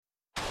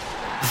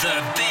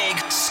The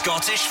Big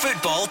Scottish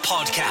Football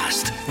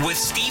Podcast with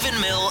Stephen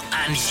Mill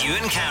and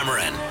Ewan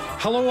Cameron.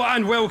 Hello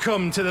and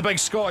welcome to the Big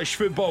Scottish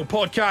Football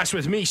Podcast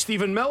with me,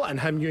 Stephen Mill, and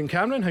him, Ewan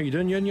Cameron. How you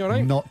doing, Ewan? You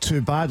alright? Not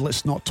too bad.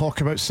 Let's not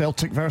talk about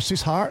Celtic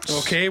versus Hearts.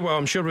 Okay, well,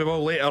 I'm sure we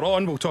will later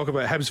on. We'll talk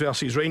about Hibs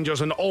versus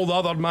Rangers and all the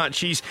other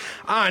matches.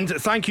 And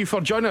thank you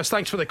for joining us.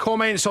 Thanks for the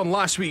comments on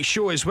last week's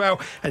show as well.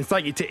 And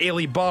thank you to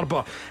Ailey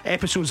Barber.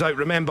 Episodes out,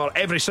 remember,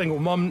 every single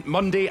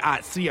Monday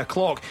at 3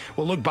 o'clock.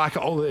 We'll look back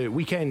at all the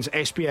weekend's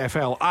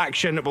SPFL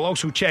action. We'll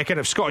also check in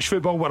if Scottish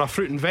football were a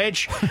fruit and veg.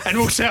 And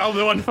we'll settle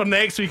the one for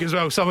next week as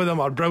well. Some of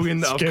them are brilliant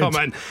that have come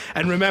in.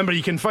 And remember,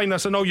 you can find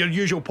us on all your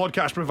usual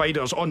podcast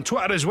providers, on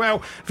Twitter as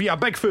well, via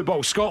Big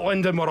Football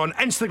Scotland, and we're on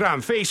Instagram,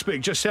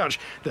 Facebook. Just search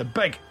the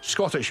Big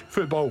Scottish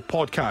Football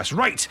Podcast.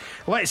 Right,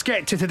 let's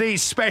get to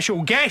today's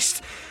special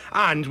guest.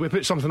 And we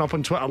put something up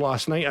on Twitter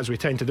last night, as we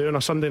tend to do on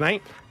a Sunday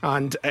night,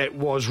 and it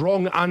was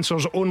wrong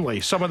answers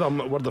only. Some of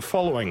them were the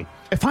following.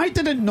 If I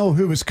didn't know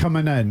who was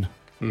coming in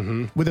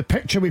with the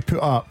picture we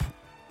put up,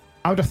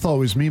 I would have thought it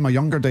was me in my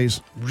younger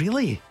days.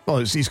 Really? Well,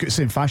 he's got the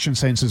same fashion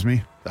sense as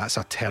me. That's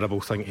a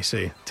terrible thing to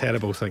say.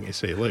 Terrible thing to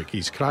say. Look,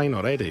 he's crying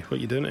already. What are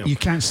you doing to him? You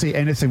can't say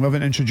anything. We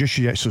haven't introduced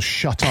you yet, so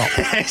shut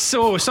up.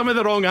 So, some of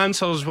the wrong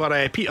answers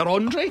were Peter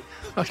Andre.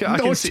 I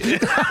can see.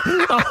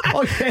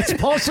 Oh, yes,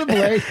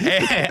 possibly.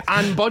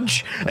 Anne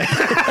Budge.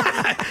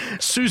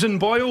 Susan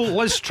Boyle.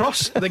 Liz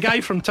Truss, the guy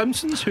from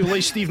Timpsons who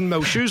laced Stephen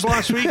Mill's shoes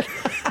last week.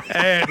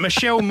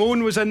 Michelle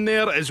Moan was in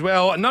there as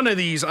well. None of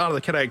these are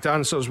the correct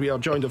answers. We are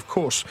joined, of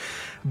course,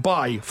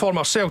 by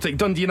former Celtic,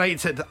 Dundee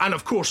United, and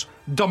of course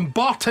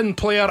Dumbarton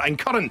player and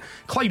current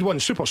Clyde One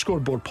Super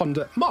Scoreboard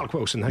pundit Mark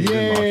Wilson. How you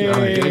doing, Mark? You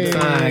right? Good,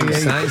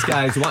 thanks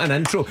guys. What an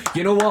intro.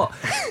 You know what,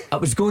 I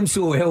was going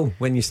so well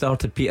when you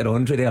started Peter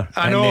Andre there.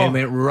 I know. And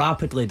then went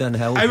rapidly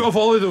downhill. Out of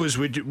all of those,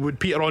 would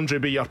Peter Andre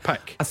be your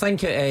pick? I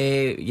think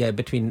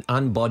between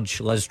Anne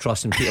Budge, Liz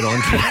Truss and Peter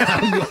Andre,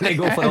 I'm going to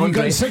go for Andre. You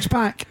got a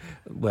six-pack?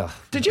 Well,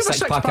 did you have a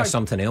six-pack or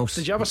something else?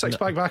 Did you have a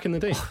six-pack back in the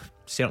day?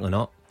 Certainly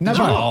not. Never?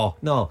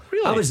 No.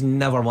 Really? I was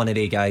never one of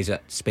the guys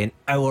that spent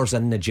hours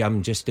in the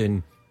gym just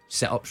doing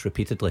sit-ups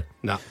repeatedly.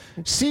 Nah.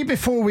 See,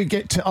 before we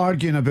get to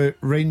arguing about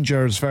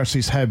Rangers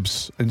versus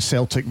Hibs and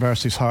Celtic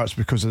versus Hearts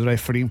because of the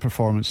refereeing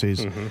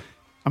performances,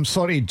 I'm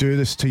sorry to do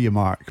this to you,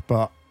 Mark,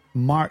 but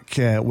Mark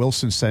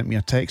Wilson sent me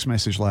a text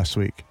message last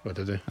week. What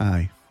did he?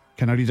 Aye.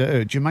 Can I read it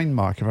out? Do you mind,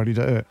 Mark, if I read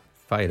it out?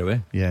 Fire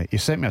away. Yeah, he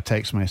sent me a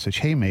text message.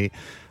 Hey mate,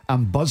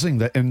 I'm buzzing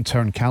that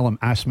intern Callum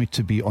asked me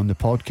to be on the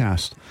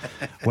podcast.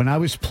 When I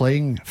was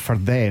playing for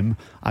them,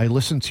 I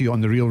listened to you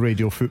on the Real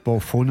Radio Football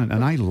phone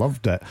and I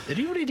loved it. The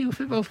Real Radio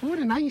Football phone,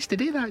 and I used to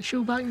do that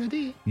show back in the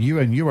day.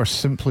 You were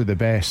simply the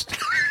best.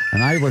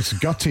 And I was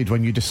gutted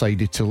when you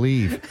decided to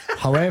leave.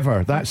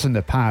 However, that's in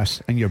the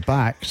past and you're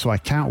back, so I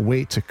can't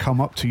wait to come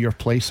up to your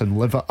place and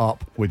live it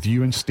up with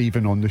you and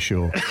Stephen on the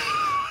show.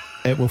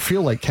 It will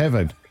feel like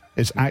heaven.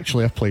 It's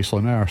actually a place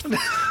on earth.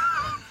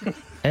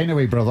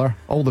 Anyway, brother,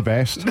 all the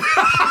best.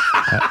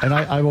 And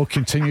I will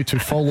continue to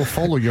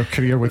follow your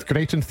career with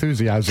great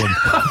enthusiasm.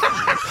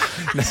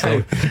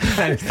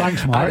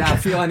 Thanks, Mark. I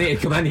feel I need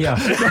to come in here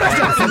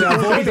for the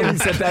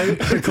avoidance of doubt,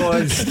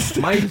 because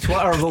my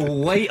Twitter will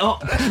light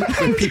up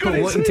with people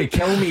wanting to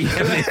kill me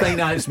if they think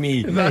that's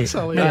me. That's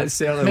that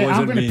certainly Mate, wasn't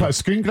I'm going to me. put a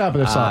screen grab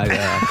of this up.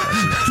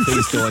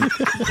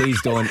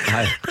 Please don't.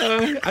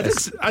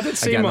 I did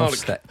say, get enough Mark.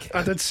 stick.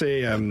 I did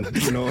say,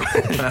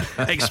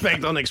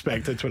 expect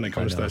unexpected when it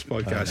comes to this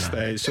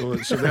podcast. So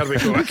there we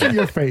go. Look at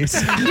your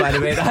face. By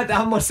the way,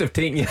 that must have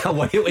taken you a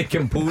while to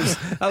compose.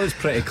 That was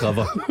pretty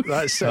clever.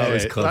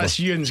 That's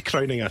Ewan's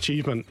crowning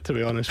achievement, to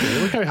be honest with you.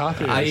 Look how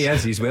happy he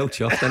is. He's well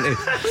chuffed, isn't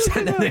he?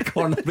 Sitting in the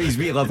corner with his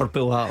wee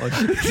Liverpool hat on.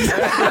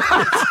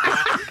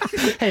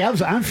 Hey, I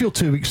was at Anfield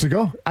 2 weeks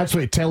ago. I just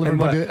want to tell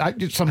everybody. I'm How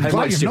glad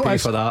much you've did you pay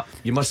noticed. for that?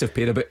 You must have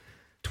paid about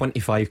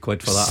 25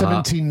 quid for that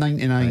hat.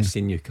 £17.99. I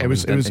seen you coming,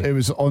 It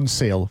was on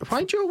sale.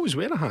 Why do you always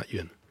wear a hat,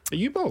 Ewan? Are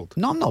you bald?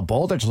 No, I'm not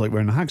bald. I just like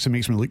wearing a hat because it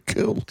makes me look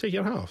cool. Take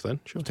your hat off then.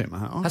 Sure. Take my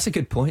hat off. That's a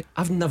good point.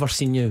 I've never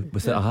seen you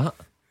without a hat.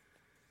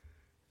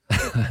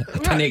 I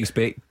didn't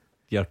expect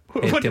your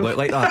head to look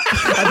like that.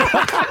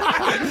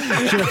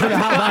 Should I put a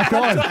hat back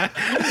on?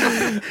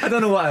 I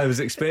don't know what I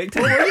was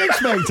expecting. What were you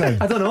expecting?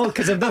 I don't know,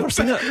 because I've never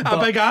seen it. A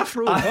big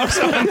afro or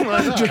something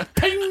like that. Just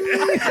ping!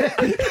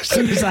 As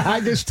soon as the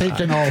hat gets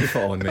taken off. Keep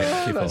it on,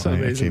 mate. Keep That's it on.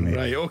 amazing. Okay, mate.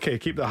 Right, okay,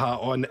 keep the hat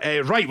on.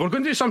 Right, we're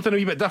going to do something a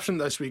wee bit different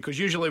this week, because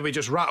usually we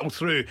just rattle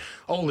through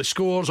all the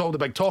scores, all the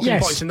big talking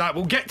points and that.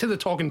 We'll get to the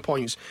talking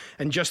points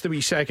in just a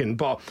wee second.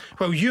 But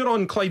while you're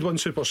on Clyde One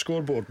Super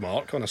Scoreboard,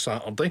 Mark, on a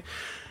Saturday,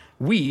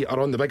 we are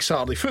on the Big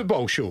Saturday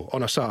Football Show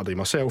on a Saturday.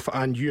 Myself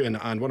and Ewan,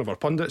 and one of our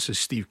pundits is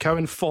Steve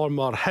Cowan,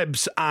 former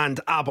Hibs and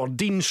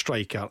Aberdeen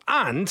striker.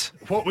 And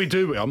what we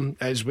do with him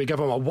is we give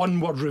him a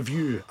one-word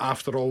review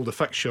after all the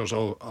fixtures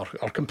are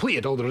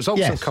completed, all the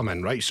results have come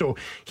in, right? So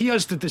he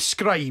has to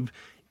describe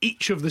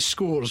each of the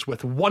scores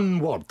with one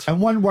word. And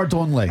one word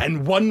only.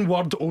 And one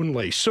word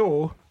only.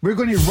 So we're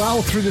going to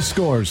rattle through the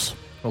scores.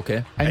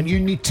 Okay. And you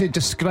need to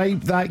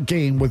describe that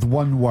game with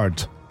one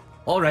word.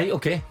 All right,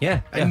 okay. Yeah.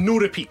 And no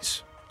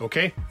repeats.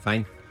 Okay?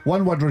 Fine.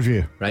 One word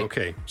review. Right.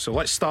 Okay, so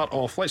let's start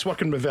off. Let's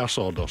work in reverse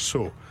order.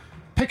 So,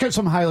 Pick out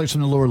some highlights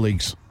from the lower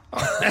leagues.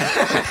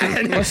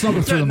 Let's not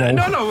go through them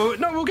all.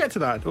 no, we'll get to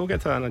that. We'll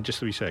get to that in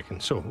just a wee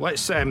second. So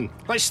let's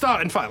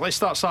start. In fact, let's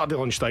start Saturday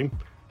lunchtime.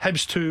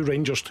 Hibs 2,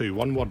 Rangers 2.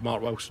 One word,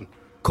 Mark Wilson.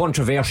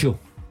 Controversial.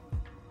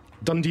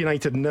 Dundee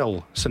United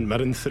 0, St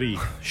Mirren 3.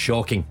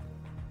 Shocking.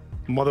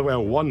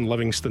 Motherwell 1,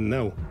 Livingston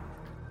 0.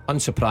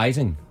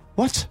 Unsurprising.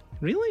 What?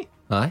 Really?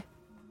 Aye.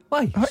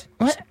 Why?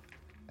 What?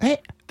 Hey,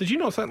 Did you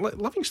not think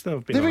Livingston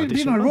have been they've on a been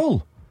decent on a run?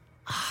 roll.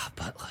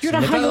 But You're a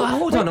listen, high-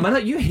 hold on a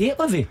minute. You hate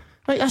Livy.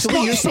 Right, that's So what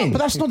not, you're saying? but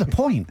that's not the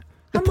point.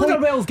 The And point-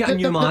 Motherwell have got a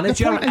new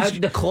manager. point is-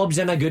 The club's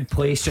in a good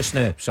place just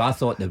now, so I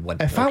thought they'd win.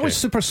 if I was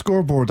Super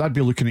Scoreboard, I'd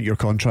be looking at your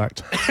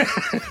contract.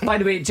 By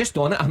the way, just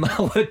on it, am I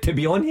allowed to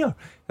be on here?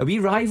 Are we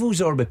rivals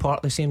or are we part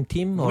of the same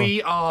team? Or?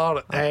 We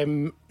are.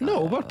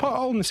 No, we're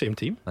all in the same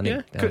team. I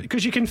need- Yeah,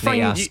 because you can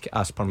May find.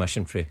 ask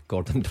permission for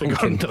Gordon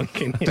Gordon Duncan.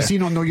 Duncan. Yeah. Does he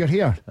not know you're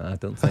here? I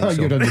don't think Oh,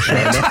 so. you're in the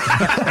shirt.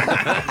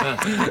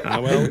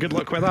 Well, good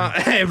luck with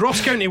that.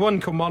 Ross County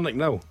 1, Kilmarnock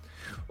 0.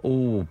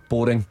 Oh,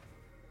 boring.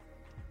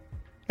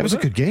 It was a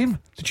good game.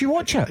 Did you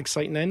watch it?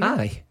 Exciting end.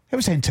 Aye. It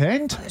was end to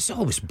end. It's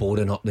always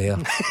boring up there.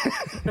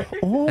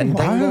 Oh, And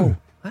wow. Dingo.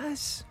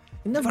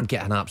 You never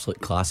get an absolute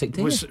classic,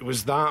 do you?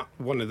 Was that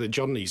one of the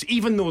journeys?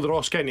 Even though the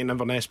Ross County and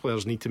Inverness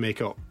players need to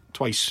make up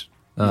twice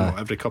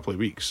every couple of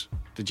weeks,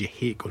 did you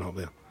hate going up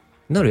there?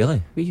 No,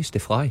 really. We used to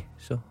fly,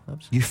 so that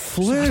was. You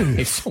flew.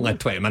 It's only a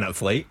 20-minute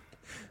flight.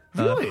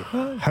 Really?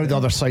 How the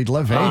other side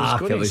live, eh?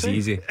 good It was insane.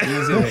 easy.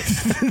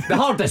 The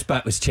hardest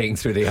bit was checking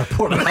through the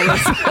airport.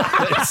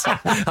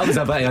 That was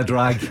a bit of a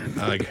drag.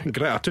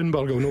 Greta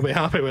Thunberg will not be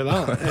happy with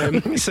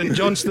that. St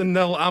Johnstone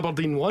 0,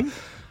 Aberdeen 1.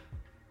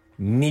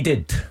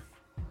 Needed.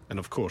 And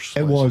of course,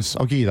 It was.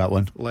 I'll give you that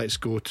one. let's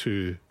go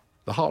to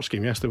the Hearts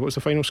game yesterday. What was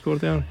the final score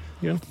there?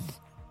 Yeah,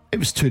 It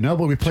was 2-0,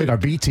 but we played our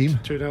B team.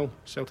 2-0,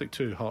 Celtic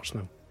 2, Hearts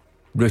 0.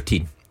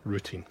 Routine.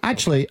 Routine.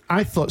 Actually,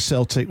 I thought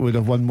Celtic would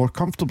have won more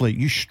comfortably.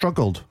 You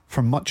struggled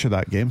for much of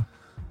that game.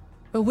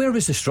 Well, where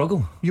was the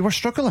struggle? You were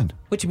struggling.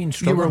 What do you mean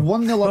struggle? were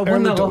 1-0 up Well, 1-0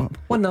 early up.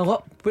 1-0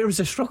 up. Where was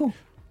the struggle?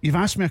 You've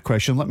asked me a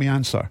question, let me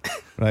answer.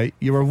 Right?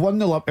 You were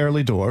 1-0 up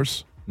early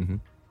doors,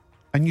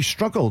 and you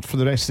struggled for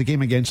the rest of the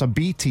game against a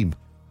B team.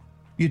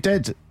 You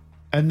did.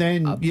 And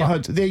then you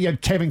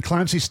had Kevin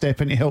Clancy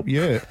step in to help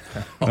you out,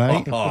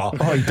 right? Oh,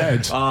 he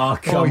did. Oh,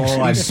 come he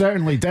on.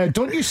 certainly did.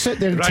 Don't you sit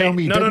there and Right. tell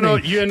me, No,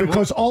 didn't he? Ewan,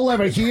 because all I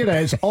ever hear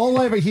is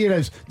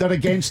they're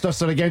against us,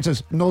 they're against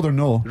us. No, they're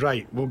no.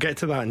 Right, we'll get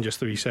to that in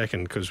just a wee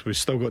second because we've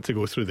still got to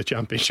go through the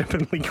Championship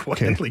in League 1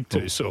 and League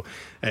 2. So,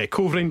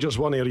 Cove Rangers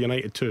 1, Ayr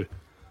United 2.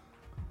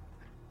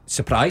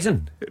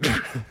 Surprising.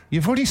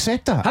 You've already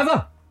said that. Have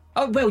I?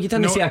 Oh, well, you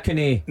didn't No. say I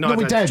couldn't. No,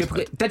 we did.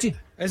 Did you?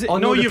 Is it? Oh,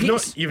 no, you've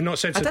repeats? not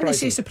said I surprising. didn't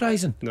say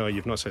surprising. No,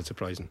 you've not said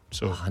surprising.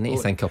 So I need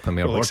to think up on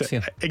my words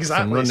here.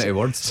 Exactly. I'm running out of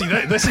words. See,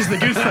 this is the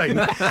good thing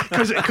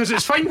because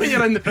it's fine when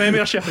you're in the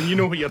Premiership and you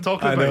know what you're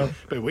talking I about. know.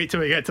 But wait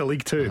till we get to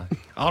League 2.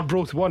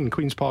 Arbroath 1,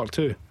 Queen's Park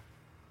 2.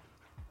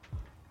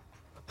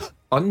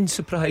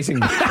 Unsurprising.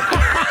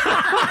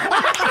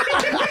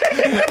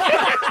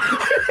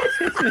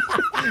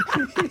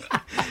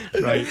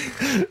 Right.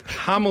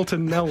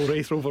 Hamilton 0,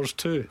 Wraith Rovers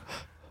 2.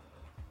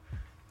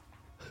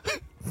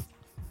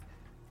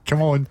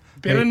 Come on.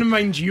 Bearing in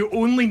mind, you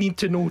only need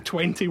to know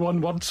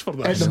 21 words for At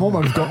this. the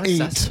moment, we've got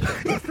 8.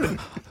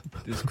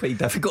 It was quite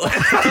difficult.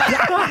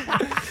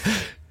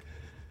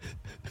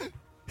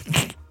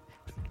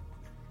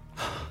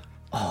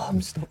 Oh,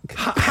 I'm stuck.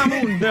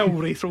 Hamilton 0,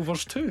 Wraith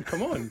Rovers 2.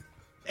 Come on.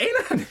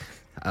 Anything.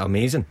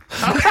 Amazing.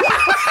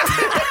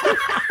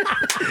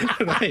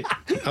 Right.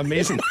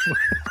 Amazing.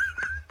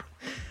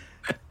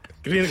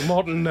 Greenock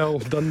Morton 0,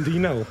 Dundee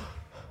 0.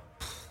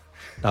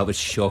 That was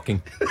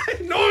shocking.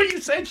 No, you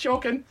said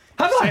shocking.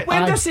 Have I? Said-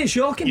 When did I say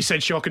shocking? You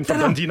said shocking for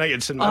Did I? Dundee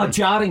United St Oh, Mirren.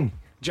 jarring.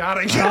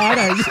 Jarring.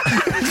 Jarring.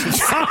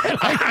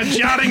 A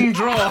jarring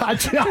draw. A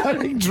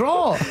jarring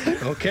draw.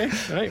 Okay,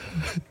 right.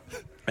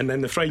 And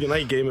then the Friday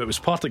night game, it was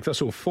Partick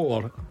Thistle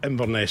 4,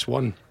 Inverness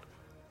 1.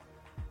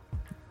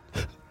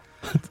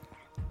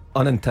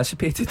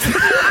 Unanticipated.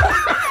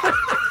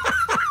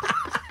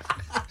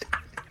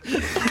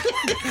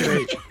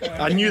 Great.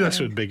 I knew this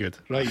would be good.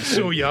 Right,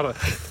 so you're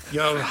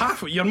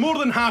more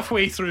than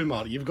halfway through,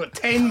 Mark. You've got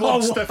 10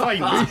 words to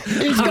find.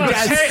 He's got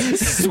Ten-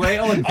 Sweat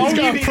on. all, He's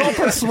you got a need,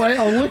 proper sweat.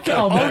 Look at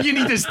him. all you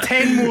need is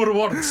 10 more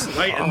words,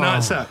 right? And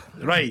that's it.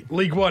 Right,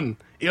 League 1,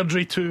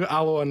 Airdrie 2,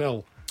 Alloa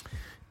 0.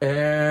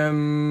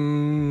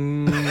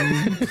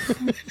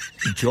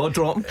 Jaw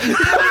drop.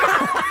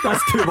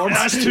 That's 2 words.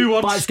 That's 2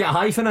 words. But it's got a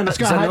hyphen in it.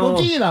 We'll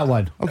give you that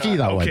one. I'll give you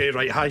that one. Okay,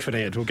 right,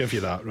 hyphenated. We'll give you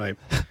that, right.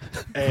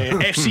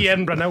 FC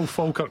Edinburgh 0,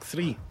 Falkirk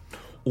 3.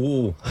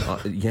 Oh,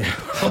 yeah.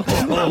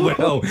 Oh,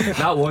 well,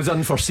 that was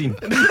unforeseen.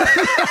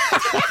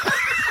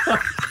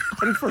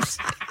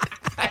 Unforeseen.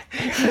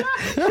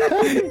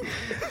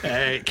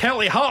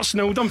 Kelly Hearts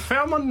 0,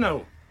 Dunfermline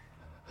 0.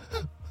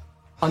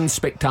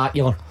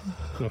 Unspectacular.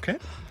 Okay.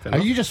 fair Are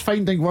enough. you just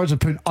finding words and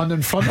putting "un"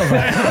 in front of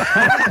it?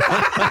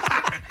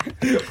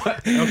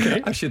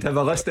 Okay. I should have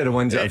a list of the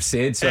ones that I've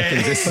said so I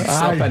can just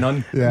slip in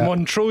on. Yeah.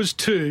 Montrose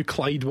 2,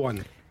 Clyde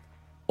 1.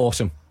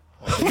 Awesome.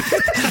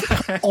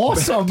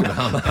 Awesome.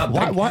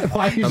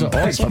 Why is I'm it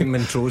big awesome?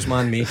 Montrose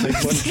man, me.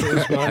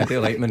 Montrose man. I do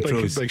like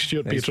Montrose. Big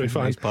Stuart Nice- Petrie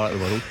fan. Nice part of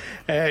the world.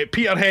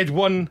 Peterhead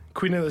 1,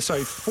 Queen of the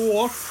South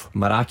 4.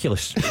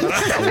 Miraculous.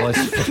 That was.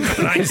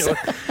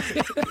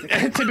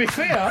 To be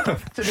fair,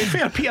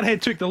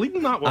 Peterhead took the lead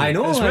in that one. I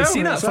know. as well, I've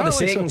seen that for the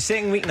exactly.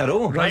 second week in a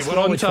row. Right, That's we're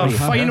on knowledge to for our you.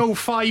 final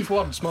 5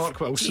 words, Mark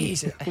Wilson.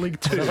 Jeez. League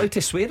Am I 2. allowed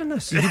to swear in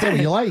this? You do what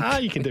you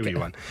like. You can do what you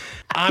want.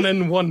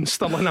 Annan 1,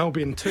 Stirling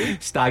Albion 2.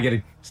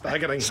 Staggering.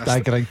 Staggering.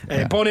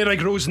 Yeah.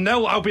 Bonnyrigg Rose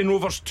 0, Albion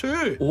Rovers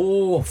 2.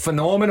 Oh,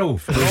 phenomenal.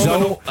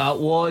 Result that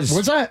was.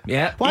 Was it?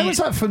 Yeah. Why was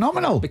that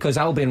phenomenal? Because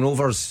Albion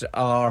Rovers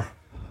are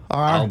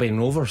Albion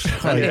Rovers.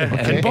 Yeah. And And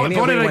any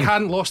Bonnyrigg other one-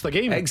 hadn't lost a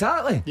game.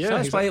 Exactly. Yeah, So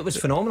that's why exactly. it was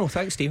phenomenal.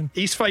 Thanks, Stephen.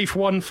 East Fife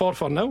 1,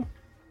 Forfar 0.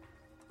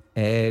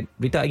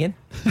 Read that again.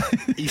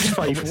 East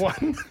Fife 1,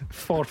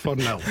 Forfar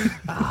 0.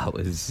 That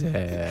was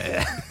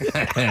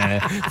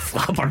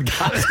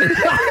flabbergasting.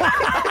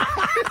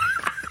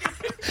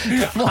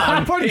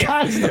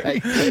 Flabbergasting.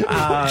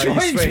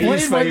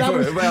 East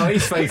Fife,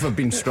 East Fife have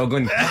been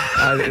struggling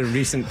in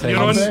recent You're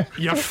times. on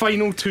your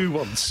final 2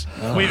 words.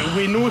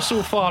 We know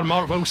so far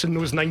Mark Wilson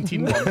knows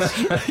 19 words.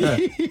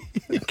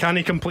 Can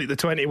he complete the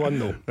 21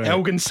 though?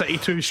 Elgin City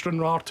 2,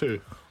 Stranraer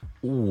 2.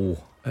 Oh,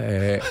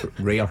 rare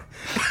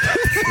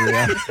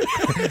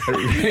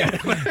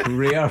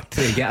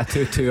to get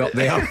a 2-2 up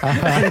there.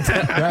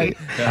 Right.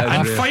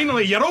 And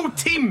finally, your old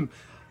team,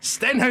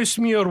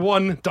 Stenhousemuir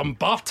 1,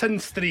 Dumbarton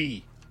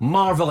 3.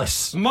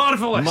 Marvellous.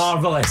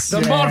 Marvellous.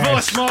 The Yes.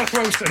 marvellous Mark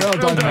Wilson. Well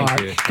done, Mark.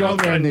 you.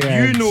 Got there in And the you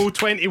end. know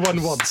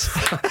 21 words.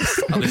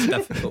 That was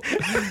difficult.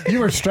 You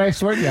were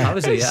stressed, weren't you?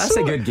 That's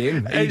a good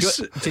game. Do you It's-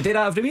 do you do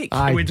that every week?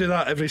 Aye. We do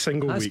that every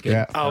single That's week. good.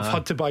 Yeah. I've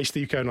had to buy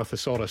Steve Cowan a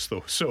thesaurus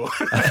though, so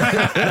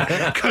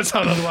because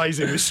otherwise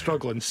he was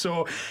struggling.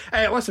 So,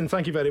 listen,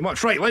 thank you very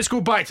much. Right, let's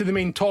go back to the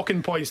main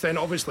talking points then.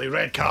 Obviously,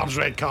 red cards.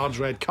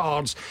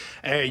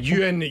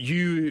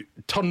 You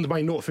turned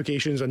my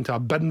notifications into a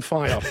bin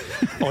fire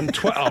on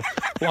Twitter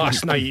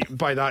last night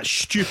by that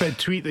stupid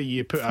tweet that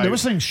you put out. There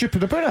was nothing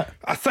stupid about it.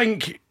 I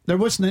think. There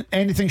wasn't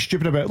anything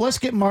stupid about it. Let's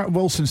get Mark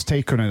Wilson's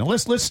take on it.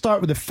 Let's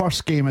start with the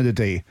first game of the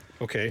day.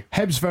 Okay.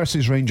 Hibs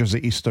versus Rangers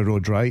at Easter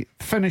Road, right?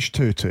 Finished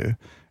 2-2.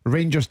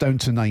 Rangers down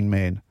to 9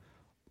 men.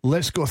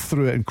 Let's go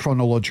through it in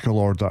chronological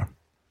order.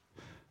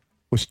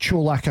 Was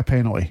Cholak a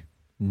penalty?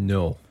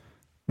 No.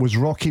 Was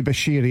Rocky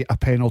Bashiri a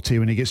penalty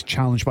when he gets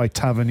challenged by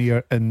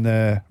Tavernier in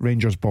the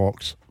Rangers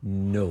box?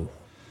 No.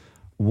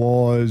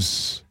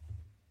 Was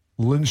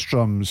not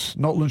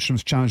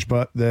Lundstrom's challenge,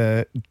 but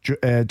the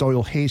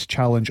Doyle Hayes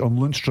challenge on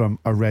Lundstrom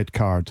a red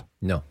card?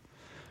 No.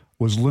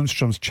 Was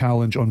Lundstrom's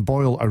challenge on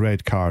Boyle a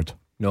red card?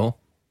 No.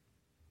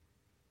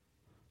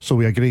 So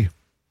we agree.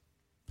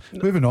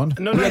 Moving on.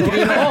 No,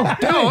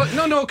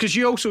 because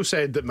you also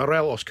said that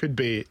Morelos could have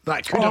been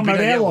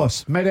a yellow.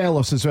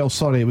 Morelos as well.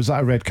 Sorry, was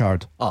that a red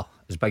card? Oh,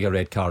 as big a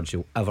red card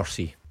you'll ever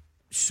see.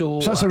 So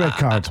that's a red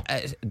card.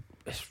 It's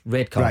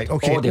red card. Right,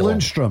 okay. all day long.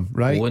 Lundstrom,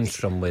 right?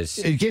 Lundstrom was.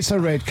 He gets a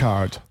red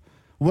card.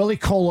 Willie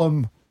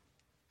Collum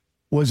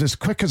was as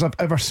quick as I've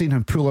ever seen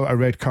him pull out a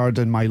red card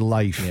in my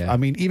life. Yeah. I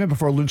mean, even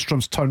before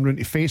Lundstrom's turned round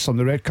to face him,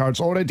 the red card's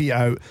already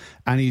out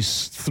and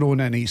he's thrown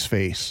it in his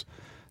face.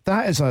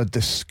 That is a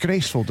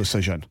disgraceful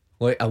decision.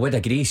 Well, I would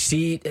agree.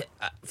 See,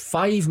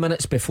 5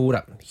 minutes before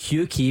it,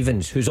 Hugh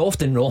Keevins, who's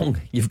often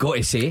wrong, you've got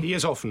to say, He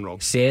is often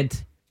wrong. said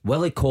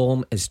Willie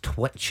Collum is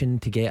twitching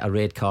to get a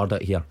red card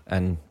out here,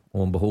 and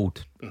lo and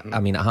behold, I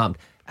mean, it happened.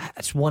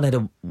 It's one of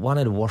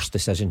the worst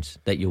decisions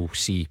that you'll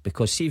see,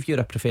 because see if you're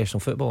a professional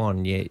footballer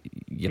and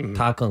you're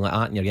tackling like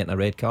that and you're getting a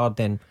red card,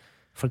 then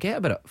forget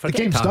about it.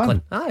 Forget game's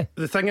tackling. done. Aye.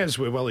 The thing is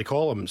with Willie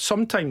Collum,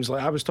 sometimes,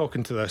 like I was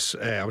talking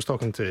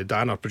to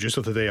Dan, our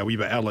producer, today a wee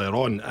bit earlier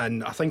on,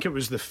 and I think it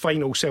was the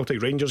final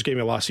Celtic Rangers game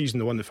of last season,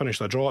 the one that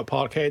finished a draw at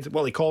Parkhead.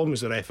 Willie Collum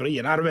was the referee,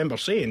 and I remember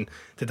saying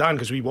to Dan,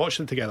 because we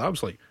watched it together, I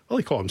was like,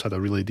 Willie Collum's had a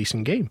really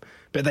decent game,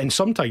 but then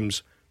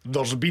sometimes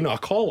there's been a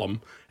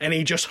column and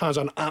he just has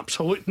an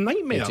absolute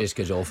nightmare. He just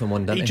goes off in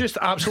one, doesn't He he? just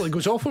absolutely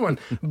goes off on one.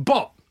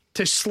 But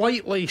to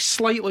slightly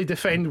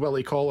defend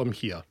Willie Collum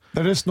here,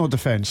 There is no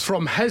defence.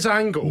 from his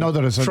angle, No,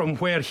 there isn't. from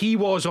where he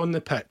was on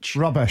the pitch,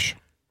 Rubbish.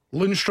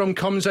 Lundstrom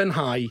comes in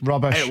high.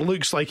 Rubbish. It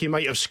looks like he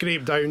might have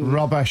scraped down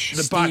Rubbish.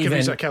 the back of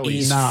his Stephen, Achilles.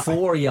 He's Nah.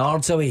 4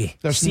 yards away.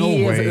 There's See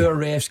no if way. our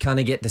refs can't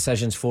get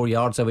decisions 4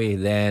 yards away,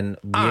 then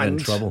we're in And-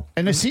 trouble.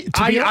 And I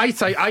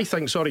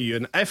think, sorry,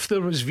 Ewan, if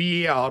there was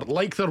VAR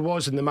like there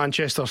was in the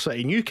Manchester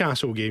City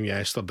Newcastle game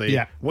yesterday,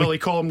 Yeah. Willie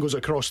Collum goes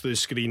across the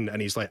screen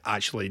and he's like,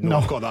 actually, no,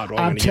 I've got that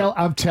wrong.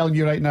 I'm telling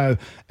you right now,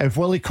 if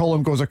Willie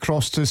Collum goes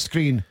across to the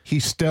screen,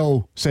 he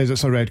still says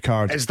it's a red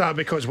card. Is that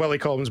because Willie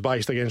Collum's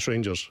biased against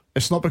Rangers?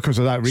 It's not because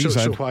of that So,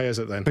 reason. why is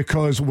it then?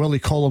 Because Willie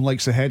Collum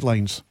likes the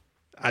headlines.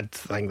 I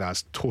think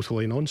that's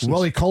totally nonsense.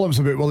 Willie Collum's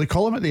about Willie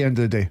Collum at the end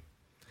of the day.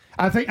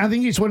 I think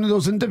he's one of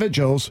those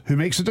individuals who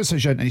makes a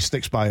decision and he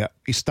sticks by it.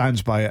 He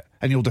stands by it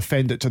and he'll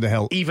defend it to the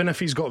hilt. Even if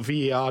he's got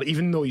VAR,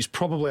 even though he's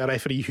probably a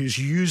referee who's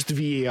used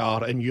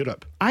VAR in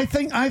Europe. I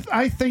think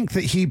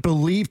that he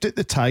believed at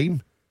the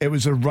time it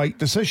was a right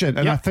decision.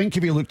 And I think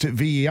if he looked at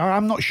VAR,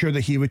 I'm not sure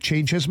that he would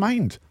change his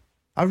mind.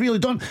 I really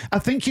don't. I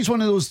think he's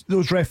one of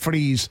those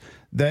referees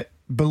that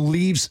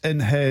believes in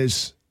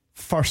his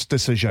first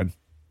decision.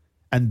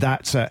 And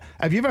that's it.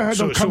 Have you ever heard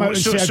him come out and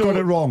say I got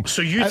it wrong?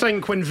 So you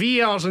think when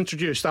VAR's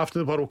introduced after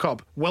the World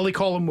Cup, Willie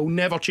Collum will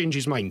never change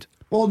his mind?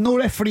 Well, no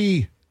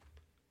referee.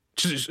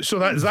 So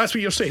that's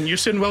what you're saying. You're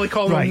saying Willie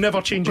Collum will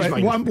never change his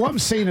mind. What I'm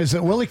saying is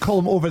that Willie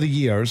Collum over the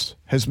years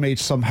has made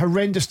some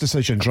horrendous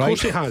decisions, right? Of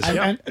course he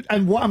has,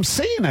 and what I'm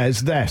saying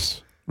is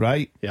this,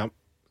 right? Yeah.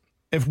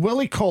 If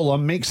Willie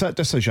Collum makes that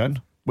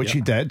decision, which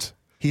he did,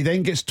 he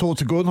then gets told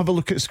to go and have a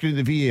look at the screen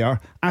of the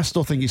VAR. I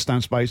still think he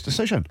stands by his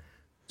decision.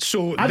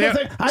 So I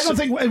don't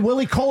think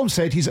Willie Collum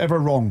said he's ever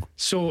wrong.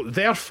 So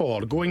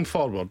therefore, going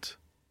forward,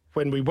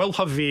 when we will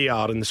have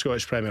VAR in the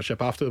Scottish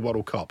Premiership after the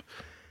World Cup,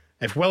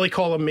 if Willie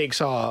Collum makes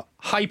a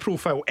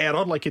high-profile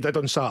error like he did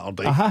on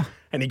Saturday,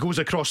 and he goes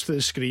across to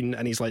the screen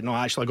and he's like, no,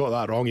 actually I got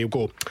that wrong, he'll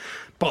go,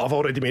 but I've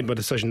already made my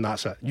decision,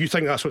 that's it. You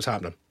think that's what's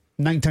happening?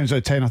 9 times out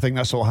of 10 I think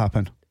that's what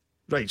happened.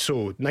 Right,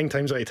 so 9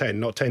 times out of 10,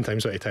 not 10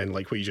 times out of 10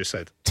 like what you just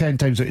said. 10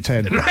 times out of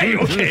 10. Right,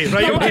 okay.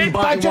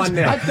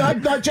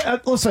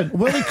 Listen,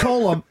 Willie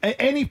Collum, at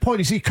any point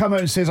does he come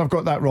out and says I've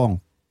got that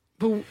wrong?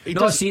 Well,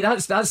 see,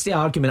 that's the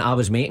argument I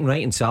was making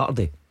right on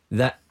Saturday,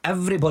 that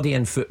everybody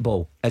in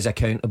football is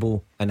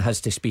accountable and has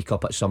to speak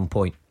up at some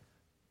point.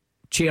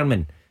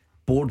 Chairman,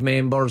 board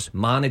members,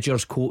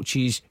 managers,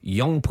 coaches,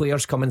 young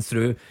players coming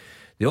through,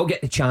 they all get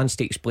the chance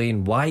to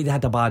explain why they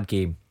had a bad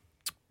game,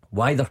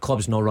 why their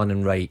club's not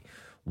running right,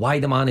 why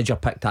the manager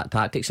picked that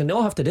tactics, and they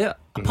all have to do it.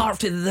 Apart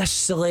from this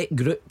select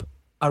group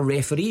are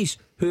referees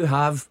who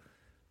have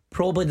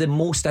probably the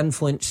most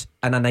influence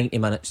in a 90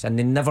 minutes, and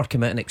they never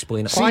come out and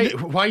explain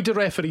it. Why do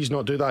referees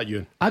not do that,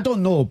 Ewan? I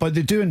don't know, but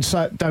they do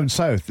down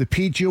south. The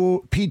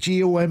PGOMOL,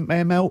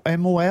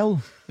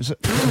 is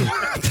it?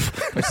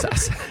 What's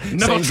that?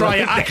 Never try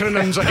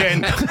acronyms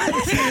again.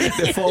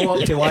 The follow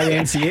up to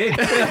YMCA.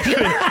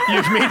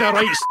 You've made a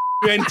right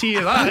UNT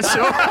of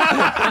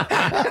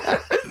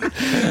that.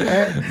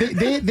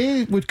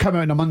 They would come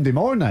out on a Monday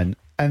morning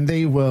and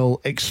they will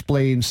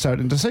explain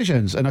certain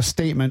decisions in a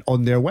statement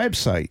on their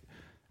website.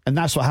 And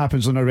that's what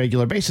happens on a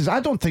regular basis. I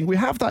don't think we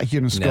have that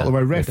here in Scotland,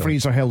 where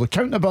referees are held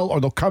accountable,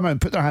 or they'll come out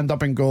and put their hand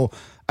up and go,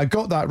 I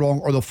got that wrong,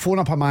 or they'll phone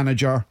up a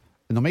manager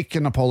and they'll make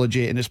an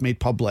apology and it's made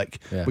public.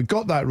 We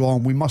got that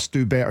wrong, we must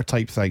do better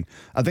type thing.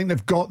 I think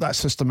they've got that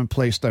system in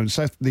place down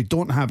south. They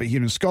don't have it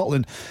here in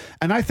Scotland.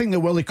 And I think that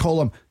Willie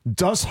Collum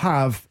does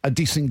have a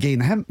decent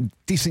game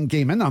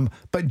in him,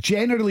 but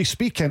generally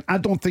speaking, I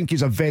don't think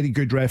he's a very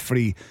good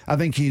referee. I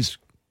think he's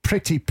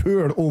pretty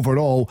poor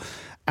overall.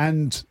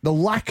 And the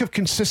lack of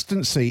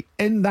consistency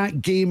in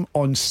that game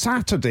on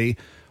Saturday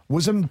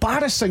was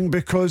embarrassing,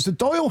 because the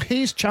Doyle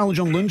Hayes challenge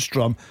on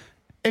Lundstrom,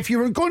 if you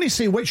were going to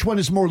say which one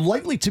is more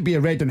likely to be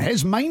a red in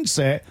his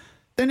mindset,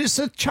 then it's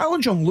a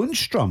challenge on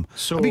Lundstrom.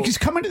 So, I mean, he's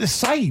coming to the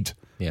side.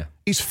 Yeah,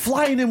 he's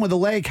flying in with a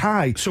leg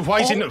high. So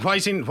why is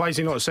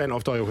he not sent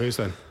off Doyle Hayes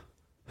then?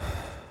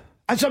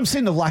 As I'm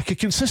saying, the lack of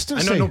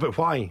consistency. I know, but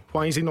why?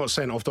 Why is he not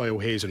sent off Doyle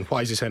Hayes, and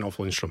why is he sent off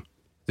Lundstrom?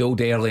 The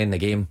old early in the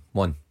game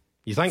one.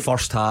 You think?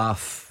 First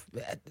half,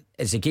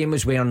 as the game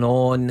was wearing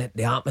on,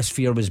 the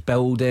atmosphere was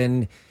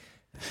building.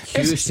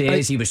 Hugh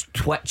says he was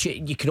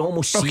twitching. You can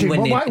almost see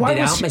when the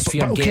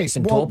atmosphere gets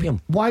on top of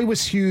him. Why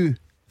was Hugh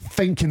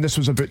thinking this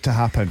was about to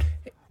happen?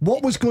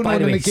 What was going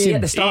on in the game? See,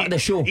 at the start of the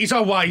show, he's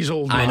a wise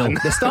old man. I know.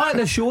 The start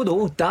of the show,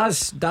 though,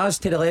 Daz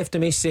to the left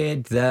of me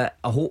said that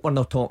I hope we're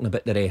not talking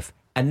about the ref,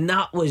 and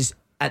that was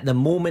at the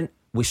moment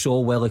we saw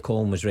Willie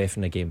Collum was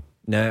reffing the game.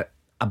 Now,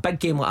 a big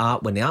game like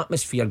that, when the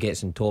atmosphere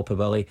gets on top of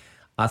Willie,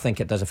 I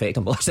think it does affect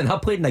him. But listen, I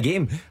played in a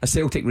game, a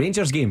Celtic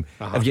Rangers game,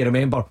 if you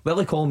remember.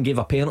 Willie Collum gave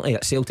a penalty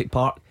at Celtic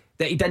Park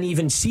that he didn't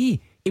even see.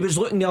 He was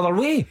looking the other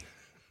way,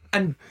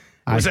 and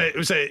was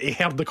it he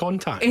heard the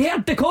contact? He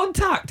heard the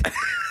contact.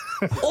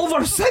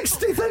 Over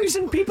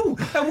 60,000 people,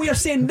 and we are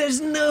saying there's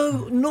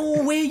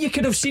no way you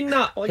could have seen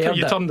that. Like how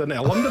you turned into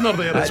a Londoner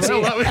there as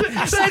well.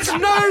 There's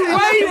no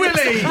way,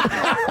 Willie.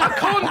 I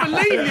can't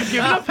believe you've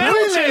given a penalty.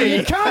 Willie,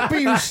 you can't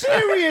be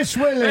serious,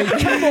 Willie.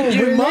 Come on,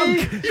 you Willie.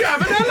 mug. You're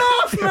having a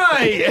laugh,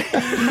 mate.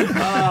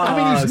 I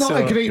mean, he's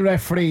not a great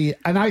referee,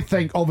 and I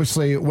think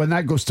obviously when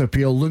that goes to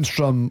appeal,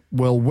 Lundstrom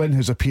will win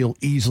his appeal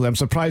easily. I'm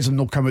surprised him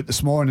not come out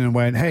this morning and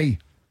went, hey,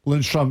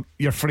 Lundstrom,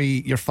 you're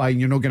free, you're fine,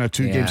 you're not going to have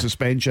 2 game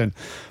suspension.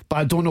 But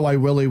I don't know why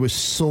Willie was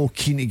so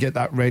keen to get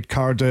that red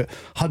card out.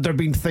 Had there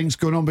been things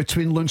going on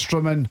between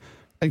Lundstrom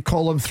and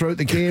Collum throughout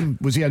the game?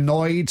 Was he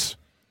annoyed,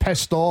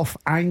 pissed off,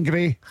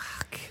 angry?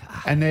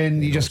 And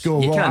then you just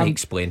go, you can't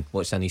explain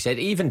what's in his head.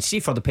 Even see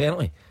for the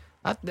penalty,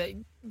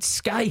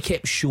 Sky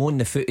kept showing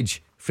the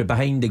footage from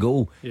behind the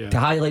goal to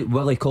highlight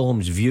Willie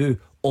Collum's view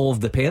of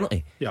the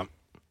penalty. I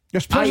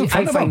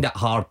find it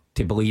hard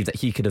to believe that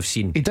he could have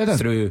seen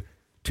through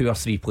 2 or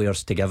 3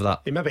 players to give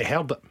that. He maybe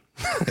heard it.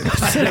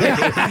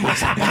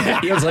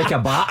 Ears like a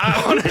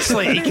bat.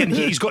 Honestly,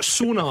 he's got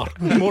sonar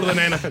more than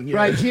anything. Yeah.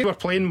 Right, You were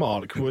playing,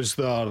 Mark. Was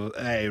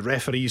there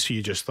referees who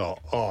you just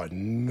thought, oh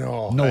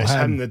no, No, it's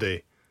him. him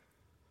today?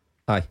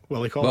 Aye.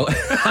 Willie Collins.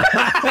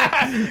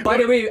 Well, by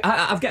the way,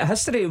 I've got a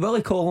history.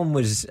 Willie Collins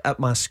was at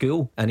my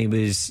school, and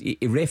he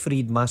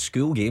refereed my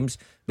school games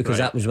because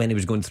Right. that was when he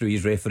was going through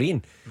his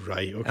refereeing.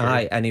 Right, okay.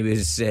 Aye, and he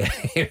was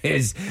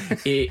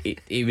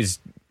he was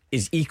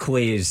as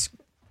equally as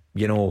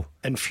Infuriating,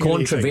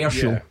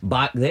 controversial yeah.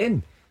 back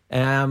then.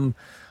 I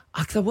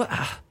thought,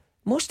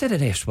 most of the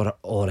refs were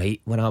all right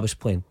when I was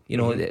playing.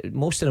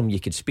 Most of them you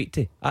could speak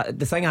to.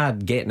 The thing I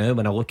get now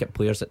when I look at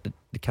players that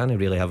they can't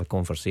really have a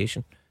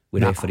conversation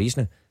with referees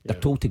now. They're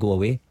told to go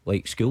away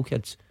like school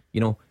kids.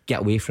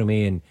 Get away from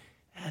me, and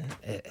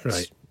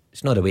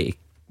it's not a way to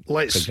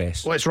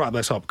progress. Let's wrap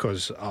this up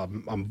because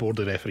I'm bored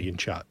of refereeing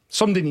chat.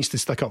 Somebody needs to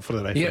stick up for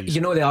the referees.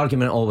 The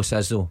argument always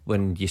is though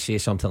when you say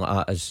something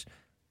like that is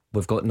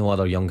we've got no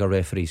other younger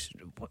referees.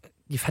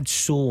 You've had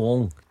so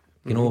long,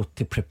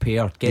 to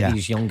prepare. Get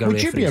these younger Would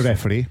referees. you be a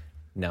referee?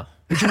 No.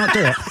 Would you not do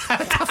it?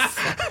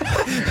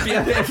 Be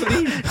a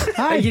referee?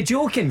 Are you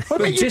joking?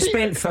 We've just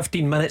spent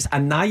 15 minutes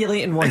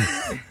annihilating one.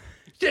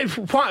 Yeah,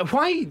 why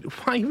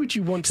would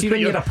you want to See, put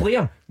when your... you're a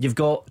player, you've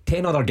got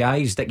 10 other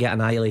guys that get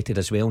annihilated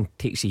as well and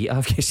takes the heat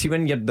off you. See,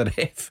 when you're the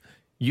ref,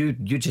 you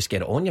just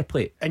get it on your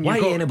plate. And why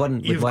you've got- anyone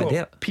would you've want to do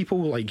got it?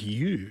 people like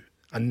you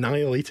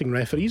annihilating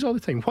referees all the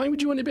time. Why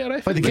would you want to be a But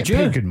referee? they get you?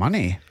 paid good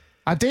money.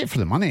 I date for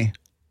the money.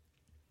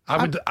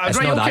 I'd It's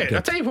right, not that okay. good.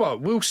 I'll tell you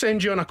what, we'll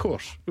send you on a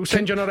course. We'll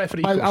send you on a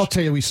referee course. I'll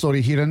tell you a wee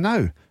story here and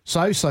now. So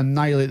I used to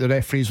annihilate the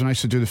referees when I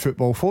used to do the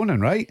football phoning,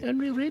 right? On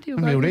Real Radio.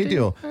 On Real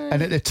Radio.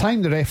 And at the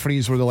time, the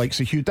referees were the likes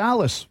of Hugh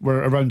Dallas, were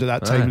around at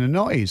that time in the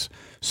noughties.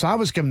 So I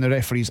was giving the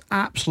referees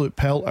absolute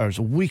pelters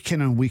week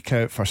in and week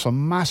out for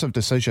some massive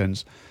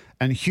decisions.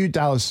 And Hugh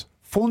Dallas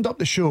phoned up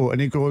the show and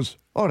he goes,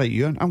 all right,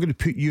 Ewan, I'm going to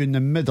put you in the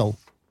middle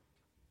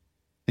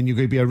and you're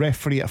going to be a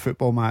referee at a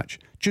football match.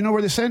 Do you know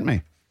where they sent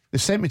me? They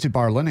sent me to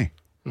Barlinnie.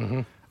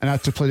 And I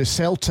had to play the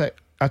Celtic.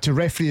 I had to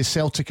referee the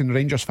Celtic and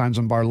Rangers fans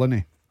on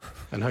Barlinnie.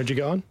 And how'd you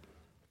get on?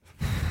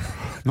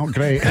 Not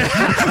great. I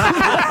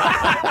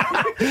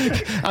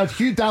had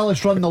Hugh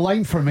Dallas run the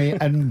line for me,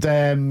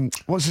 and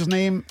what's his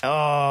name?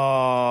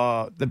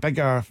 The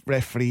bigger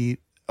referee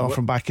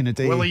from back in the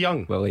day. Willie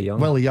Young. Willie Young.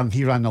 Willie Young,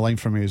 he ran the line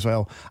for me as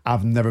well.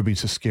 I've never been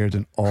so scared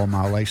in all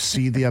my life.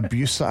 See the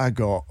abuse that I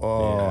got.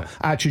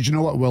 Actually, do you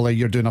know what, Willie?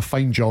 You're doing a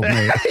fine job,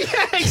 mate.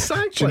 Yeah,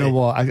 exactly. Do you know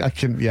what? I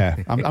can. Yeah,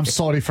 I'm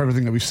sorry for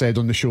everything that we've said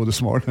on the show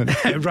this morning.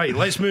 Right,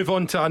 let's move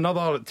on to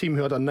another team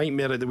who had a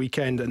nightmare at the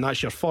weekend, and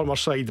that's your former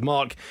side,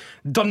 Mark.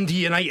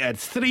 Dundee United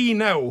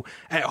 3-0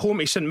 at home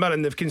to St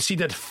Mirren. They've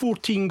conceded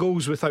 14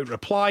 goals without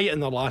reply in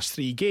their last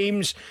 3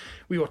 games.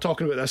 We were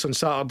talking about this on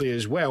Saturday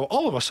as well.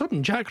 All of a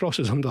sudden, Jack Ross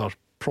is under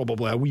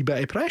probably a wee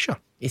bit of pressure.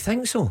 You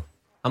think so?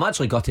 I'm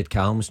actually gutted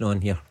Calum's not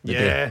on here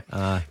today.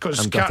 Yeah, because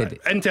I'm gutted.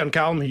 intern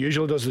Callum, who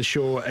usually does the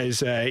show, is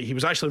he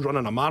was actually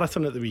running a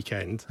marathon at the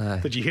weekend.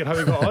 Did you hear how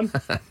he got on?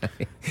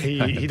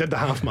 he did the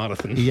half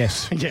marathon.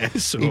 Yes.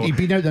 Yes. So He'd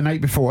been out the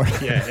night before.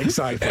 yeah,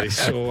 exactly.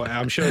 So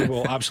I'm sure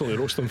we'll absolutely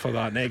roast him for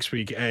that next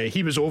week.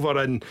 He was over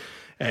in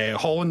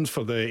Holland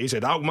for the AZ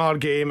Alkmaar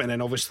game, and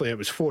then obviously it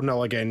was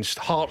 4-0 against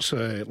Hearts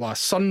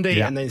last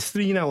Sunday, and then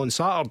 3-0 on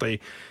Saturday.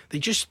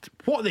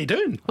 What are they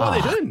doing? What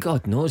are they doing?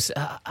 God knows.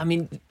 I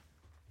mean,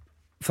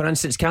 for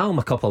instance, Callum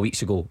a couple of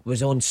weeks ago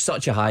was on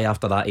such a high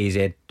after that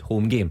AZ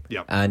home game,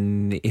 Yep.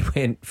 and he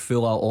went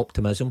full of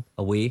optimism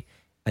away,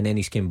 and then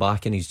he's came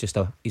back and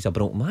he's a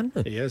broken man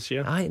now. He is,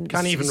 yeah. Aye,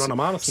 Can't even run a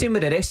marathon. Same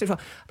with the rest of it.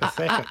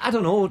 I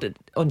don't know.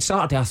 On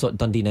Saturday, I thought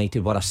Dundee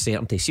United were a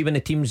certainty. See, when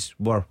the teams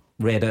were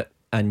read it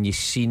and you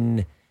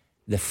seen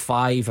the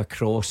 5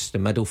 across the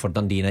middle for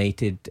Dundee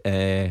United,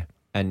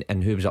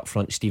 and who was up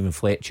front, Stephen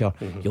Fletcher.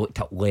 You looked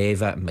at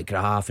Levitt and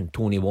McGrath and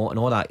Tony Watt and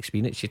all that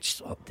experience. You just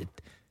thought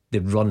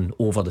they'd run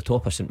over the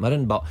top of St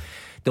Mirren, but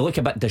they look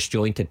a bit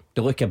disjointed.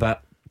 They look a bit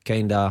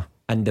kind of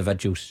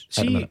individuals. at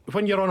the See, minute.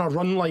 when you're on a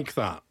run like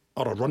that,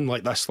 or a run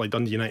like this, like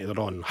Dundee United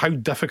are on, how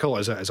difficult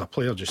is it as a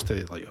player just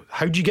to, like,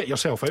 how do you get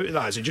yourself out of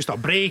that? Is it just a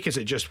break? Is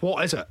it just,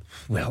 what is it?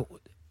 Well,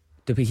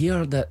 did we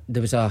hear that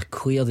there was a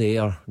clear the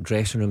air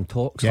dressing room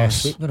talks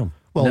Yes. last week with him?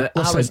 Well, Now, I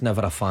listen, was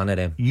never a fan of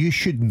them. You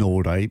should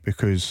know, right?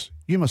 Because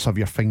you must have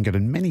your finger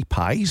in many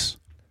pies,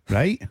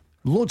 right?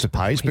 Loads of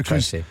pies, What are you trying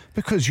to say?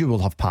 because you will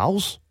have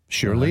pals,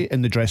 surely,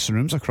 in the dressing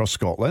rooms across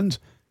Scotland.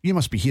 You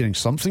must be hearing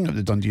something at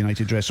the Dundee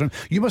United dressing room.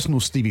 You must know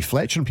Stevie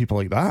Fletcher and people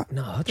like that.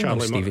 No, I don't Charlie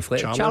know Stevie Mur-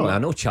 Fletcher. Charlie Charlie, Mur- I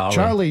know Charlie.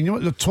 Charlie, you know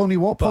what, Tony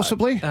Watt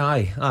possibly?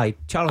 Aye,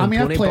 Charlie I and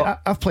mean, Tony.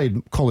 I've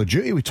played Call of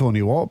Duty with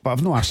Tony Watt, but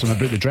I've not asked him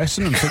about the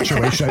dressing room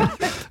situation.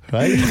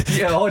 Right?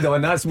 Yeah, hold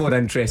on, that's more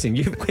interesting.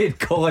 You played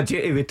Call of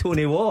Duty with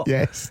Tony Watt.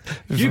 Yes.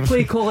 You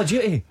play Call of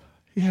Duty.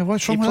 Yeah,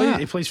 what's He, wrong with that?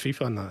 he plays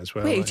FIFA and that as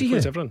well. Wait, do he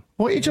plays you? everything.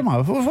 What age am I?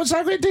 What's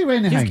that going to do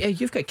with anything?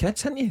 You've got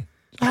kids, haven't you?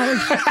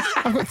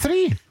 I've got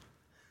 3.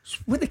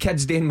 What are the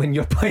kids doing when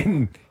you're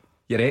playing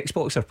your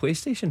Xbox or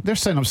PlayStation? They're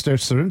sitting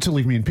upstairs to the room to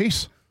leave me in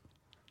peace.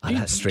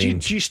 That's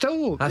strange. Do you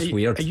still? That's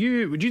weird. Would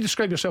you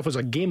describe yourself as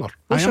a gamer?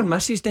 What's your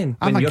missus then?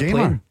 I'm when a you're gamer.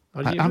 playing?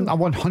 I'm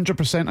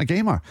 100% a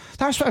gamer.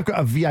 That's why I've got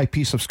a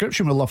VIP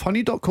subscription with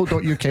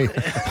lovehoney.co.uk.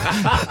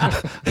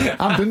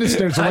 I'm doing the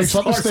stairs, the wife's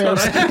up the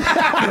stairs.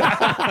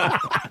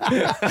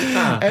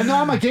 No,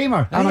 I'm a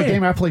gamer. I'm a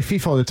gamer. I play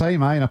FIFA all the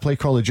time, and I play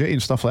Call of Duty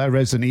and stuff like that.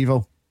 Resident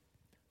Evil.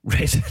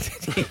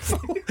 Resident Evil.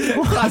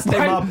 Last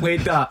time I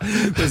played that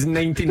was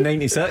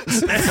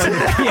 1996 on the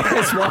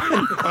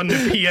PS1. On the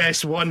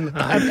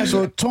PS1.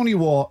 So Tony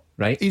Watt,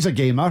 Right. he's a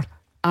gamer.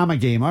 I'm a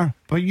gamer,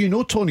 but you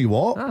know Tony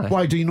Watt. Aye.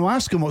 Why do you not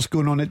ask him what's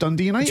going on at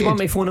Dundee United? Do you want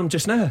me to phone him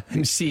just now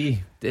and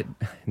see?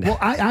 Well,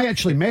 I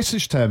actually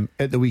messaged him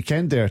at the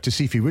weekend there to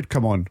see if he would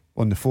come on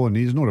the phone.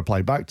 He's no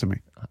reply back to me.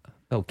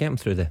 Well, get him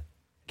through the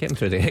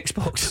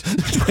Xbox.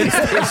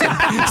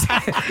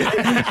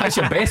 That's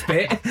your best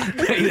bet.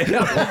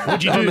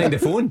 What'd you Never do? mind the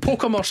phone.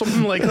 Pokem or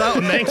something like that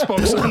on the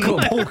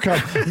Xbox.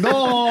 Poker.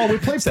 No, we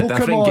played It's a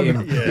different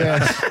Pokemon. game.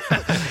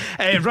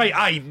 Yes.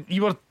 Right,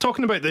 you were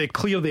talking about the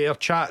clear the air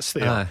chats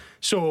there. Aye.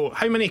 So,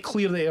 how many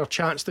clear the air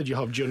chats did you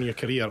have during your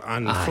career,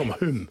 and from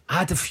whom? I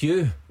had a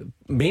few,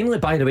 mainly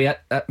by the way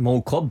at my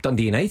old club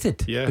Dundee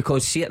United. Yeah.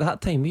 Because see, at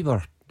that time we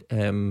were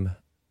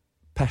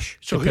pish.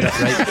 So to put it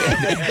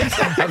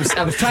right.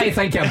 I was trying to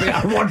think of a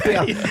better word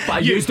there, but I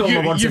used all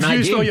my words in You've that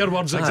used game. all your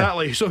words Aye.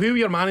 exactly. So, who were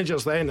your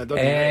managers then at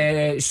Dundee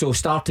United? So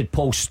started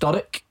Paul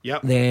Sturrock.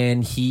 Yep.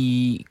 Then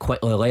he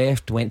quickly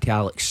left, went to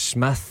Alex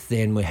Smith.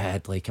 Then we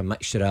had like a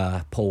mixture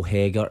of Paul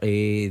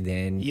Hegarty.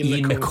 Then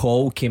Ian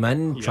McCall came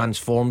in,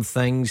 transformed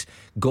things.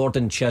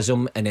 Gordon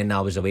Chisholm, and then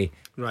I was away.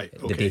 Right,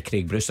 The okay. day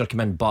Craig Brewster came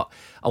in. But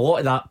a lot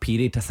of that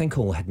period, I think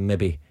I only had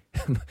maybe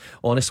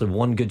honestly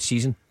one good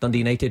season. Dundee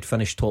United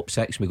finished top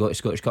 6. We got a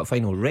Scottish Cup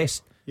final.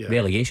 Rest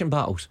relegation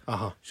battles.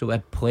 So we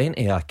had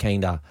plenty of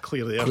kind of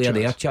Clear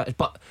the air chats.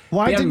 But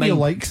Why bear in didn't you mind-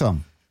 like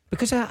them?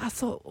 because I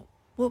thought,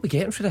 what are we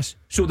getting for this?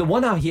 So the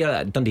one I hear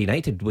at Dundee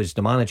United was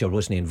the manager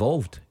wasn't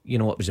involved. You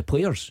know, it was the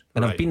players.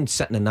 And Right. I've been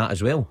sitting in that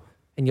as well.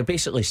 And you're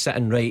basically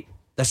sitting, right,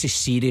 this is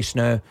serious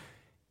now.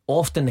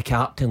 Often the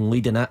captain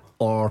leading it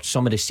or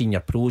some of the senior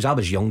pros. I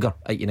was younger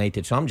at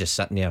United, so I'm just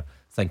sitting there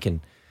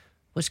thinking,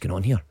 what's going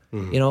on here?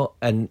 You know,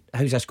 and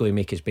how's this going to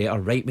make us better?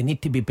 Right, we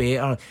need to be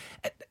better.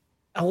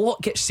 A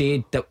lot gets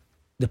said that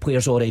the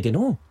players already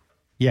know.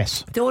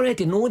 Yes. They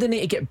already know they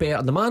need to get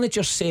better. The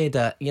manager said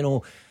that, you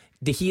know,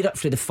 they hear it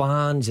from the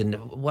fans and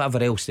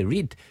whatever else they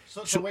read.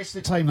 So it's a waste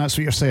of time, that's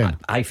what you're saying.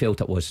 I felt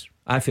it was.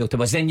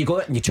 Then you go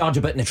out and you charge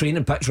a bit in the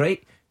training pitch,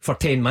 right? For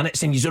 10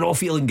 minutes and you're all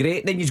feeling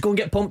great. Then you go and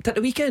get pumped at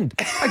the weekend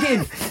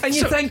again. And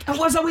you think, it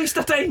was a waste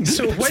of time.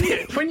 So,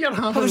 when you're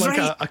having was like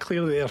right. a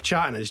clear the air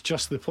chat and it's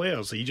just the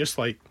players, are you just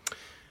like,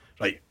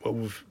 right, well,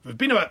 we've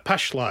been a bit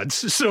pish,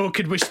 lads, so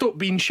could we stop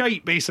being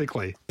shite,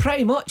 basically?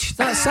 Pretty much,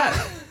 that's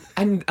it.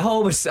 And I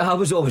was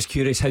always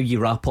curious how you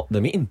wrap up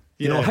the meeting.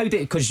 You know, Yeah.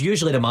 because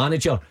usually the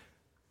manager,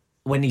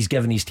 when he's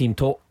giving his team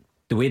talk,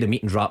 the way the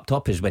meeting's wrapped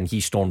up is when he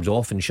storms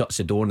off and shuts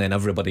the door and then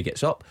everybody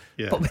gets up.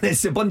 Yeah. But when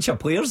it's a bunch of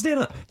players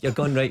doing it, you're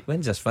going, right,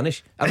 when's this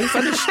finish? Are we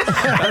finished?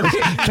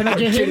 Can I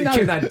get in now?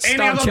 Can I Any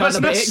start other chatting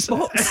about business?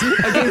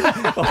 Xbox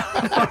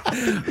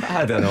again?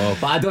 I don't know.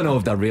 But I don't know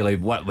if they're really...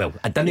 Well,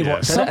 I didn't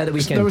watch it at the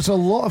weekend. There was a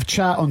lot of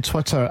chat on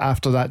Twitter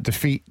after that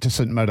defeat to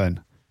St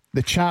Mirren.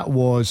 The chat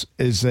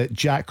is that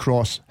Jack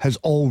Ross has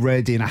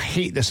already, and I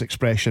hate this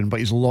expression, but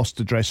he's lost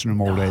the dressing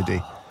room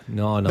already.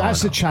 No.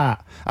 That's the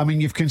chat. I mean,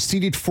 you've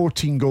conceded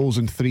 14 goals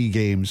in 3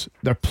 games.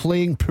 They're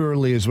playing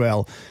poorly as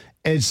well.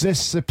 Is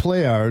this the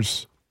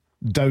players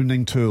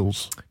downing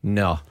tools?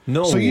 No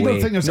So you way.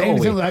 don't think there's No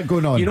anything way. like that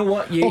going on? You know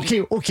what?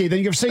 Okay,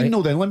 then you're saying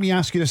no. Then let me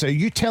ask you this: are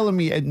you telling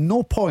me at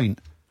no point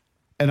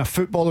in a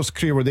footballer's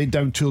career were they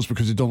down tools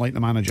because they don't like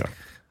the manager?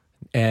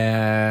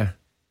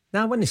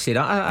 No, I wouldn't say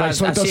that. Right,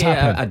 so it does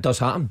happen. It does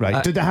happen.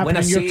 Right. Did it happen when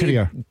in I your say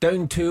career?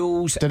 Down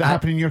tools. Did it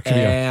happen in your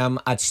career?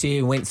 I'd say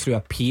we went through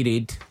a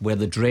period where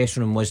the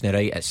dressing room wasn't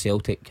right at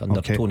Celtic under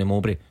Okay. Tony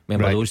Mowbray.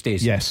 Remember Right. those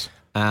days? Yes.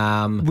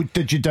 Well,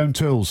 Did you down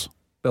tools,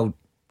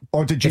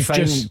 or did you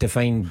just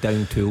define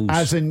down tools?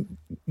 as in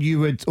you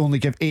would only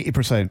give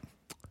 80%?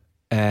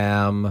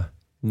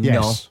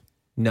 Yes.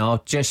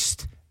 No,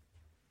 just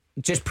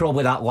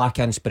probably that lack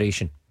of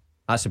inspiration.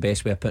 That's the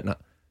best way of putting it.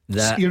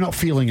 That You're not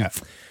feeling it.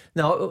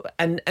 No,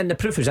 and the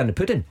proof is in the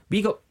pudding.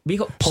 We got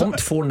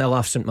pumped 4-0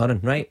 off St Mirren,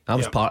 right? I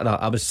was part of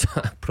that. I was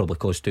probably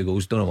caused 2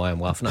 goals. Don't know why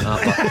I'm laughing at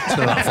that, but it's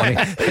not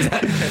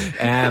that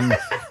funny.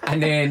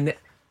 And then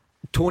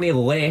Tony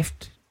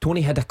left.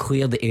 Tony had a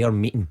clear the air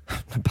meeting.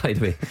 By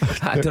the way,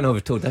 I don't know if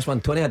I've told this one.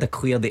 Tony had a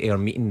clear the air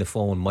meeting the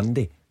following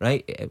Monday,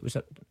 right? Was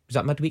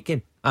that midweek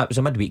game? It was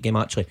a midweek game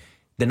actually.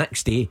 The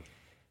next day,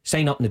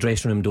 sign up in the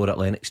dressing room door at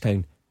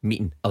Lennoxtown.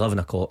 Meeting 11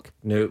 o'clock.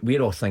 Now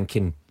we're all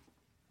thinking,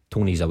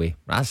 Tony's away.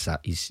 That's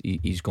that.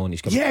 He's gone.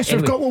 He's coming. Yes,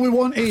 Anyway, we've got what we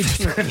wanted.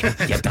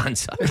 you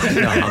dancer.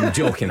 No, I'm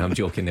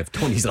joking. If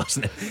Tony's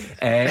listening,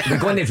 we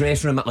go in the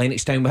dressing room at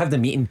Lennoxtown. We have the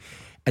meeting,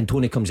 and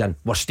Tony comes in.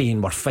 We're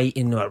staying. We're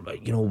fighting. We're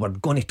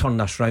going to turn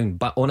this round.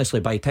 But honestly,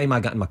 by the time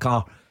I got in my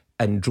car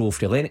and drove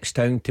to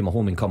Lennoxtown to my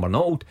home in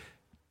Cumbernauld,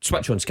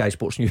 switch on Sky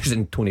Sports News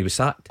and Tony was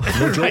sacked.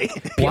 No joke.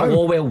 Peter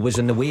Lawwell was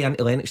on the way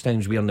into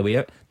Lennoxtown, we were on the way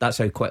out. That's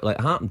how quickly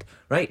it happened,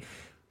 right?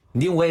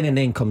 Neil Lennon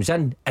then comes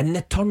in, and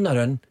the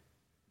turnaround,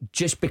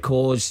 just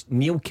because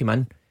Neil came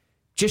in,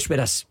 just with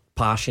this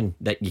passion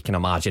that you can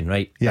imagine,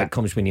 right? Yeah. That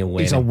comes with Neil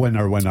Lennon. He's a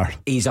winner.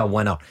 He's a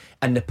winner.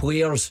 And the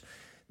players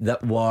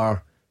that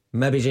were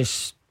maybe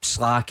just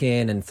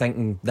slacking and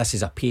thinking this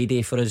is a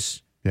payday for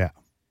us, Yeah.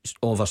 just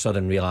all of a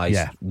sudden realised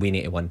we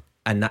need to win.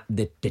 And that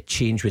the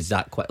change was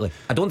that quickly.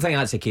 I don't think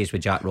that's the case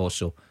with Jack Ross.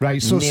 So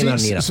Right, so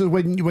near. so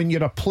when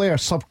you're a player,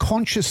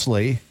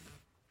 subconsciously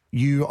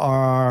you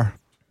are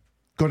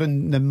got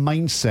in the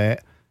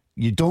mindset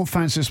you don't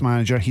fancy this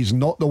manager, he's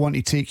not the one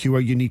to take you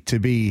where you need to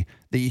be,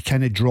 that you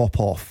kind of drop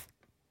off.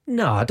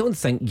 No, I don't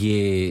think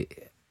you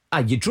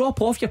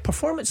drop off, your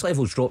performance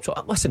levels drop. So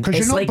listen,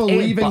 because you're not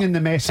believing in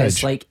the message.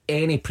 It's like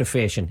any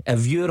profession.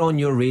 If you're on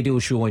your radio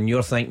show and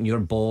you're thinking your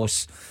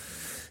boss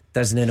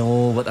doesn't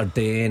know what they're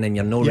doing and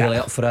you're not really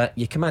up for it,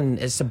 you come in,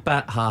 it's a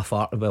bit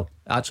half-hearted. Well,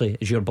 actually,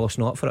 is your boss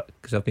not up for it?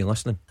 Because I've been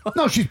listening.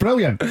 No, she's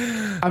brilliant.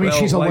 I mean,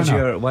 she's a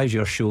winner. Why is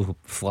your show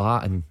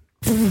flat and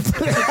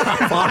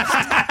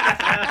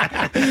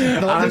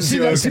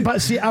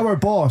see, our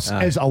boss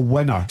is a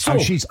winner, so,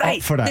 and she's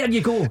up for it. There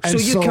you go. And so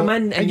you come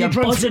in and you're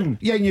buzzing.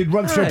 And you'd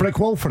run through a brick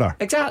wall for her.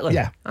 Exactly.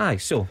 Yeah.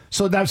 So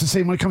that's the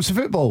same when it comes to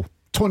football.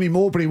 Tony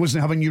Mowbray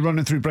wasn't having you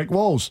running through brick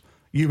walls.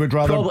 You would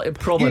rather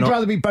probably you'd not.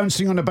 rather be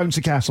bouncing on a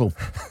bouncy castle.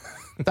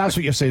 That's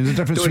what you're saying. The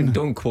difference.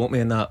 Don't quote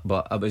me on that,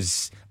 but it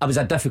was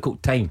a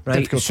difficult time,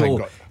 right? Difficult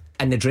time.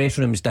 And the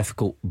dressing room is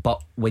difficult,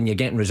 but when you're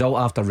getting result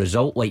after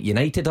result like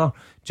United are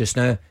just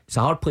now, it's a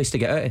hard place to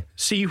get out of.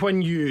 See,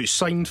 when you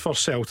signed for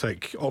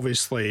Celtic,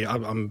 obviously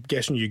I'm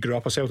guessing you grew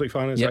up a Celtic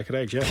fan, is that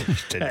correct? Yeah.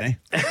 Didn't he?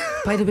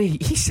 By the way,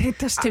 he said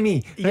this to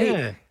me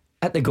yeah,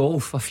 at the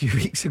golf a few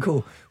weeks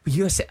ago. Were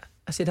you? I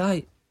said,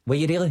 aye. Were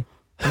you really?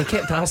 And he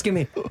kept asking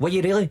me, were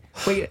you really?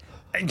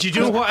 Do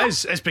you know what it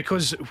is? It's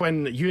because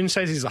when Ewan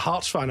says he's a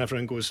Hearts fan,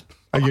 everyone goes,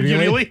 Are you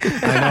really?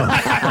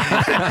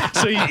 I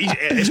know. So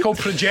it's called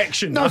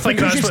projection. No, I think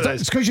that's what it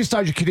is. It's because you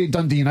started your career at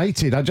Dundee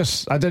United. I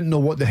didn't know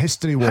what the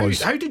history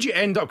was. How did you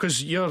end up?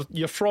 Because you're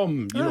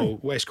from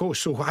West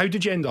Coast. So how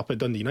did you end up at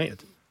Dundee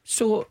United?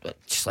 So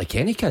just like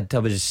any kid,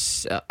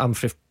 I'm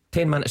for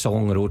 10 minutes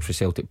along the road for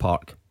Celtic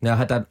Park. Now I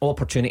had an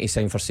opportunity to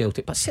sign for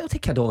Celtic, but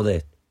Celtic had all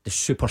the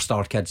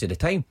superstar kids at the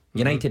time.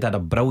 United had a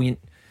brilliant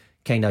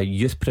kind of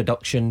youth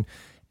production,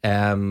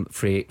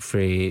 for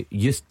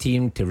youth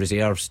team to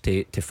reserves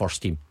to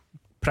first team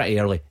pretty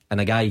early. And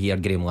a guy here,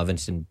 Graham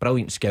Livingston,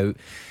 brilliant scout,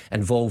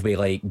 involved with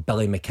like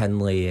Billy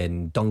McKinlay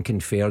and Duncan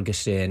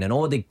Ferguson and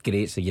all the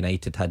greats that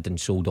United had and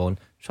sold on.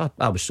 So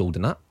I was sold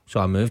in that. So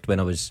I moved when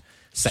I was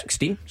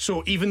 16.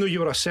 So even though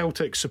you were a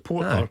Celtic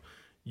supporter,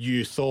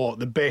 you thought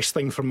the best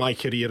thing for my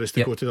career is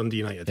to go to Dundee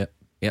United.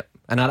 Yep.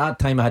 And at that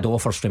time I had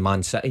offers from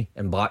Man City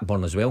and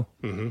Blackburn as well,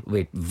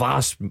 with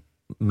vast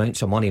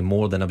amounts of money,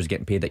 more than I was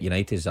getting paid at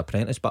United as an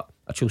apprentice, but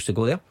I chose to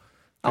go there.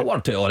 I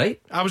worked out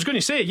alright. I was going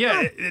to say,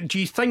 do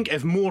you think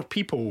if more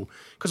people,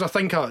 because I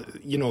think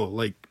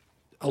like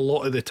a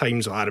lot of the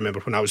times I remember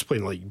when I was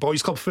playing like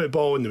boys club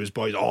football and there was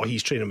boys,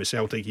 he's training with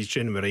Celtic, he's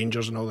training with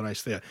Rangers and all the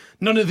rest of it,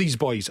 none of these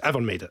boys ever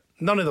made it.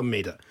 None of them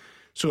made it.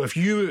 So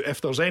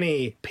if there's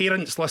any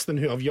parents listening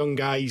who have young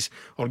guys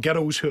or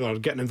girls who are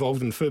getting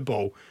involved in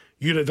football,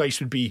 your advice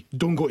would be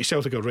don't go to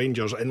Celtic or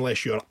Rangers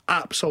unless you're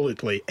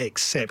absolutely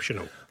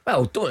exceptional.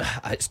 Well,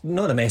 it's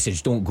not a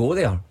message, don't go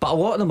there. But a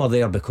lot of them are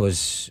there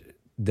because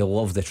they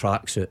love the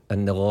tracksuit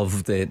and they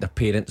love their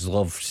parents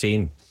love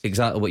saying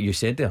exactly what you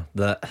said there,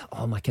 that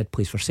my kid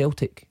plays for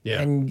Celtic.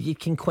 And you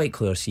can quite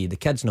clearly see the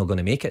kid's not going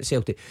to make it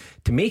Celtic.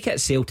 To make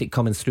it Celtic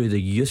coming through the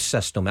youth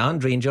system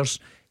and Rangers,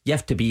 you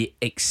have to be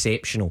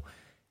exceptional.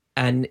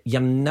 And you're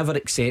never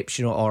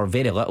exceptional, or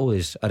very little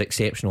are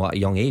exceptional at a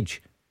young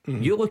age.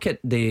 You look at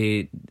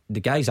the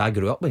guys I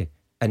grew up with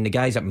and the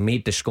guys that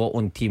made the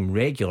Scotland team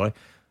regularly,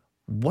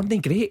 weren't they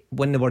great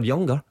when they were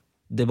younger?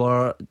 They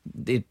were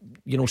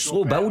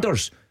slow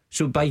builders.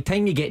 So by the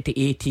time you get to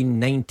 18,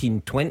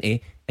 19,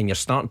 20 and you're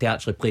starting to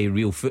actually play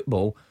real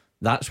football,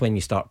 that's when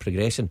you start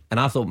progressing. And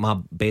I thought my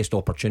best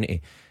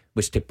opportunity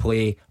was to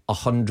play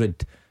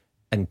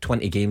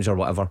 120 games or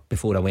whatever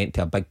before I went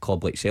to a big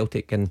club like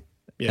Celtic, and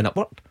it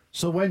worked.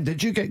 So when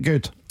did you get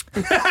good?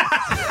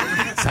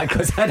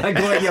 Because I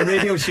go at your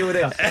radio show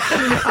there.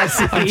 I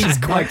see he's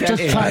quick.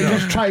 Just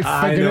try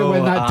to figure out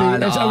when that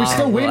day is. Are we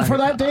still waiting for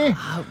that day?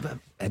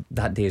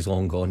 That day is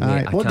long gone,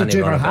 mate. What, did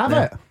you ever have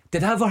it?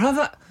 Did I ever have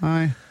it?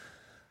 Aye.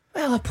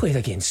 Well, I played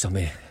against some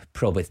of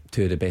probably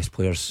two of the best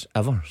players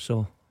ever.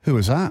 So who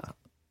was that?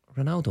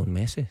 Ronaldo and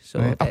Messi. So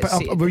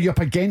were you up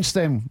against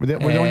them? Were they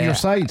on your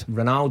side?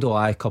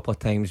 Ronaldo, a couple of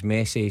times.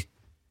 Messi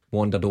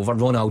wandered over.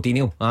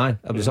 Ronaldinho, I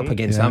was up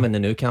against him in the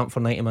Nou Camp for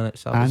 90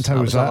 minutes. And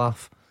how was that? A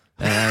laugh.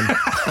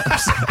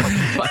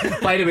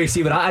 By the way,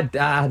 see, but I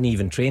hadn't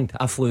even trained.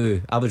 I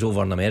was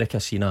over in America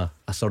seeing a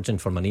surgeon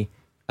for my knee,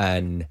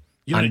 and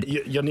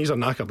your knees are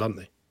knackered, aren't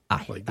they?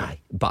 Aye.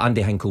 But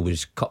Andy Hinkle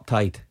was cup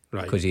tied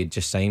because he had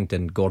just signed,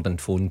 and Gordon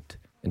phoned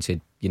and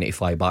said you need to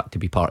fly back to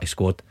be part of the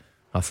squad.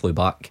 I flew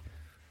back,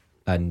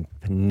 and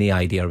no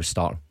idea I was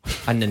starting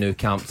in the new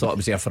camp. Thought I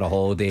was there for a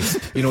holiday.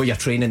 You know, you're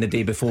training the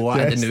day before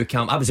at the new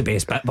camp. That was the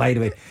best bit, by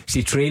the way.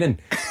 See, training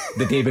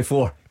the day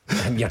before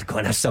and you're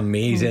going, that's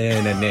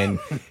amazing, and then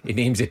he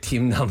names a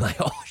team and I'm like,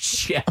 oh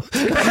shit.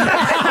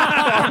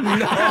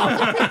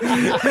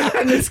 No.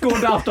 And they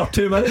scored after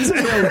 2 minutes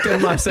as well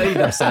down my side.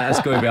 I said,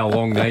 it's going to be a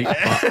long night,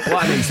 but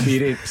what an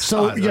experience.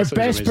 So your best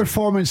amazing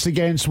performance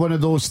against one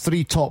of those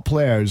three top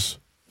players,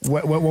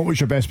 what was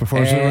your best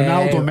performance?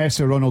 Ronaldo,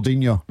 Messi,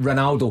 Ronaldinho?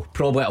 Ronaldo,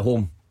 probably at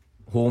home.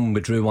 We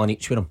drew one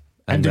each with him.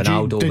 And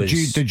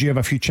Ronaldo did you have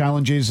a few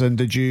challenges, and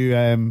did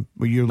you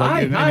were you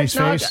like in his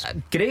face?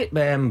 Great,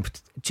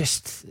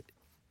 just it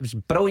was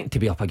brilliant to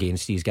be up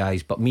against these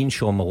guys. But me and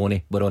Sean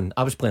Maloney were on.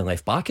 I was playing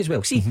left back as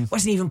well. See,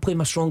 wasn't even playing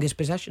my strongest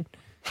position.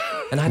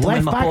 And I had him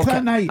in my pocket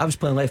that night. I was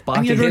playing left back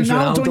and you had against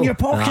Ronaldo in your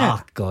pocket.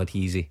 Ah, God,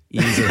 easy.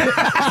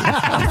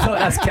 I thought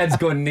this kid's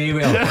going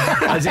nowhere.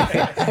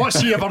 What's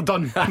he ever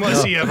done?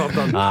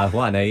 What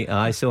a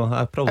night. So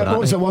I probably what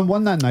was it,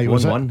 1-1 that night?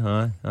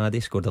 1-1.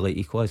 They scored a late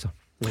equaliser.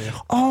 Yeah.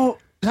 Oh,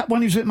 that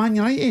one he was at Man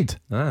United.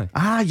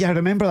 Aye. Yeah, I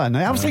remember that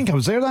night. I think I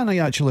was there that night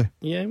actually.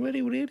 Yeah,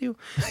 radio.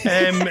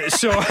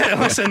 So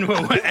listen,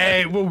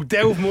 we'll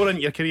delve more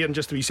into your career in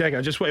just a wee second.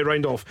 I just want to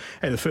round off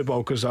the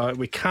football because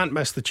we can't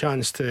miss the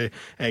chance to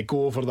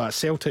go over that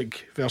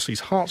Celtic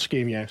versus Hearts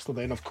game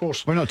yesterday. And of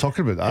course, we're not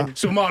talking about that.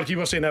 So Mark, you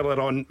were saying earlier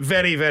on,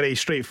 very, very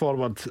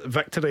straightforward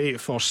victory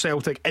for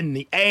Celtic in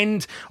the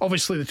end.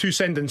 Obviously the two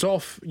sendings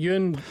off.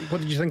 Ewan,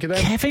 what did you think of them?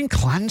 Kevin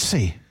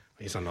Clancy.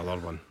 He's another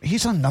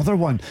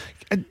one.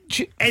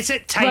 Is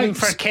it time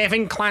for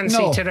Kevin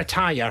Clancy to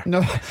retire?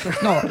 No.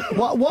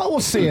 What we'll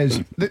say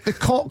is the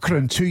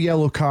Cochrane 2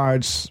 yellow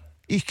cards,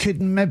 you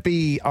could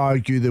maybe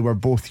argue they were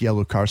both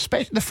yellow cards.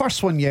 The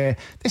first one, yeah.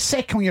 The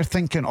second one, you're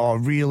thinking, oh,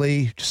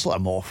 really? Just let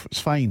him off. It's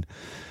fine.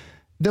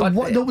 But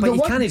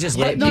you can't just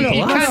let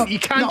people off. You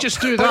can't just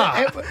do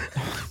that.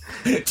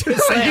 You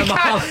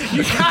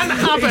can't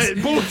have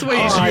it both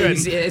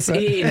ways. It's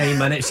 89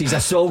 minutes. He's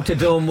assaulted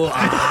him. We'll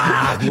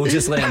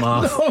just let him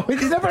off. No, he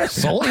never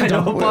assaulted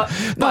him. But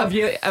have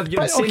you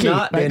seen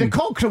that? Right, the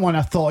Cochrane one,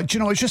 I thought,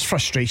 it's just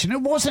frustration.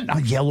 It wasn't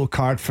a yellow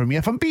card for me.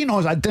 If I'm being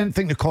honest, I didn't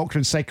think the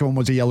Cochrane second one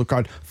was a yellow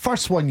card.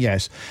 First one,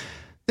 yes.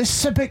 The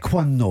Sibbick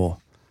one, no.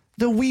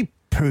 The wee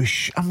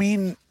push. I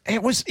mean, he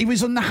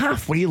was on the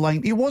halfway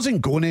line. He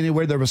wasn't going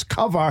anywhere. There was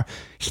cover.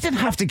 He didn't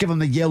have to give him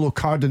the yellow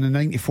card in the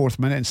 94th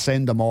minute and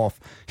send him off.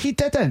 He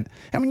didn't.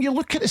 I mean, you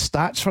look at the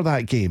stats for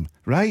that game,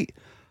 right?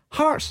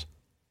 Hearts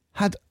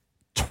had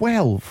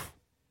 12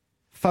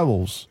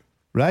 fouls,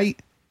 right?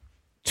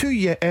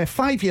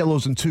 5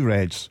 yellows and 2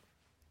 reds.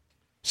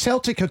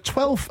 Celtic had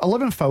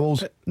 11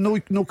 fouls, no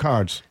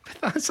cards.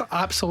 That's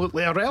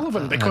absolutely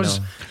irrelevant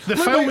because the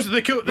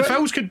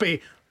fouls could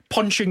be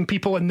punching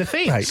people in the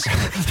face.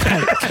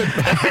 Right.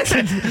 That's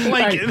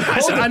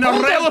an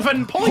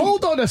irrelevant point.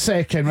 Hold on a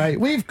second, right?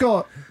 We've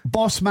got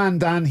Boss Man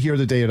Dan here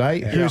today,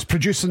 right? Yeah. Who's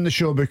producing the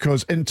show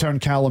because intern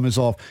Callum is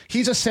off.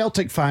 He's a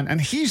Celtic fan,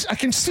 and I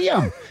can see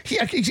him.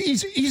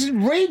 He's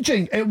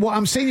raging at what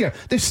I'm saying here.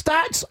 The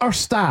stats are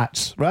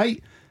stats,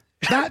 right?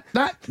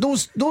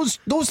 Those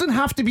didn't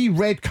have to be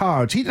red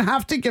cards. He didn't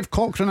have to give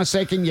Cochrane a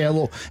second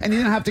yellow, and he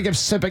didn't have to give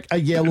Sibbick a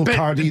yellow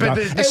card either.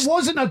 It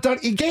wasn't a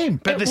dirty game.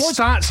 But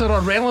stats are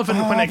irrelevant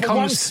when it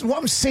comes. What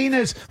I'm saying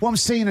is,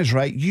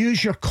 right,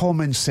 use your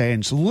common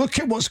sense. Look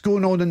at what's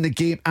going on in the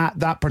game at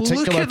that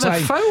particular time. Look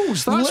at the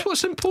fouls. That's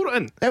what's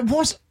important.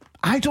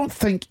 I don't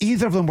think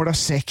either of them were a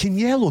second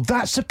yellow.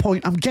 That's the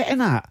point I'm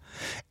getting at.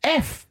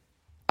 If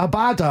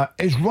Abada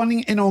is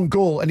running in on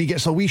goal and he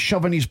gets a wee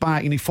shove in his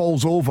back and he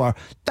falls over,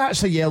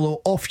 that's a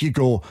yellow, off you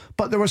go.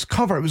 But there was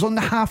cover, it was on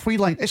the halfway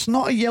line. It's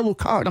not a yellow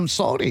card, I'm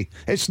sorry.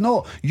 It's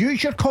not.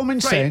 Use your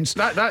common sense.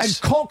 And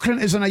Cochrane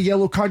isn't a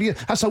yellow card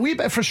either. That's a wee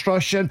bit of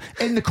frustration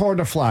in the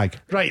corner flag.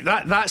 Right,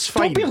 that's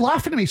fine. Don't be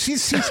laughing at me. See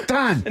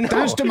Dan. No.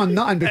 Dan's doing my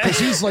nutting because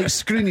he's like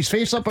screwing his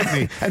face up at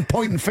me and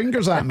pointing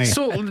fingers at me.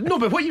 So, no,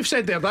 but what you've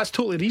said there, that's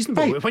totally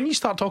reasonable. Right. When you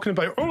start talking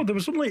about, there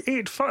was only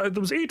 8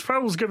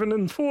 fouls given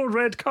and 4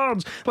 red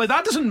cards, like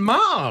that doesn't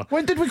matter.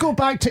 When did we go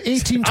back to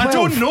 1812? I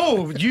don't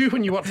know. You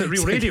when you worked at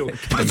Real Radio.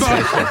 But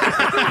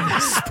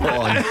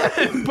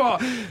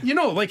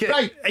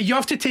you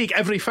have to take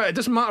every foul. It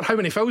doesn't matter how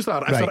many fouls there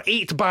are. If there are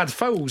 8 bad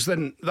fouls,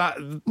 then that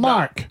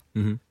Mark,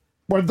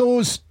 were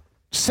those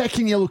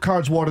second yellow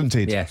cards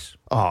warranted? Yes.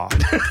 Oh.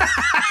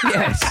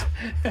 Yes.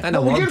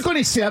 You're going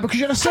to say that because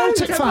you're a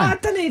Celtic fan.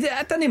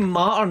 It didn't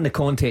matter in the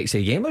context of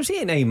the game. It was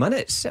 89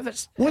 minutes.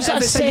 Was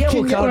that a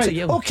second yellow card?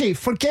 Okay,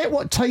 forget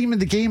what time of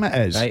the game it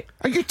is. Right.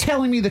 Are you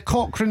telling me the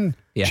Cochrane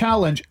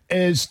challenge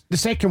is the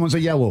second one's a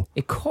yellow?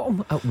 He caught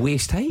him at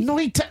waist height. No,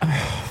 he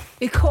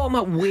caught him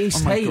at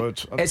waist height.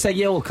 God. It's a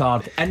yellow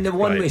card. And the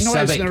one with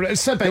Sibbick,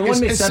 the one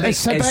with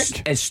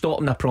Sibbick is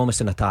stopping a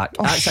promising attack.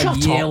 That's a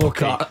yellow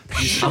card.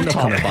 I'm not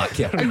coming back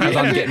here.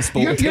 I'm getting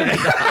spoken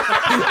to.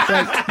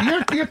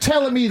 Right, you're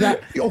telling me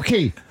that.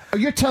 Okay,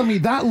 you're telling me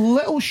that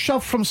little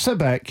shove from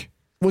Sibbick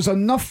was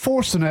enough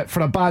force in it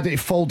for Abada to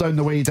fall down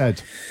the way he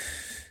did?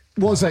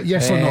 Was it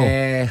yes or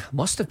no?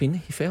 Must have been.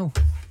 He fell.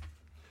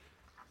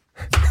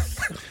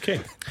 Okay.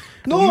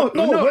 No,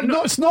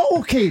 it's not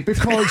okay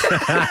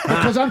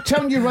because I'm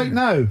telling you right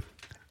now,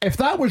 if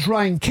that was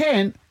Ryan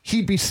Kent,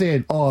 he'd be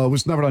saying, "Oh, it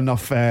was never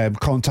enough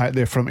contact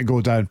there for him to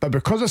go down." But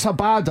because it's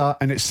Abada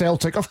and it's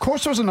Celtic, of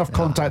course there was enough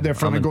contact there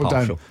for him to go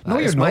down. No,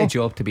 it's you're my not.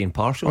 job to be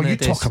impartial. Oh, you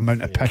talk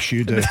amount of piss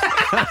you do.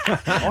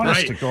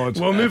 Honest to God.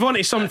 We'll move on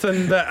to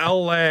something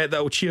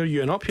that'll cheer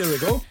you up. Here we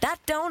go. That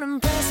don't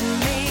impress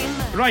me.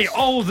 Right,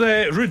 all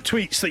the rude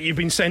tweets that you've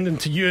been sending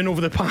to Ewan over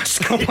the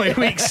past couple of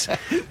weeks.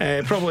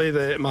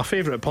 Probably my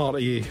favourite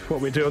part of what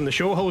we do on the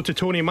show. Hello to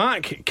Tony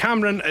Mack.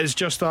 Cameron is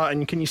just that,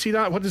 and can you see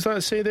that? What does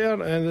that say there?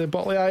 The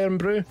Botley Iron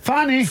Brew.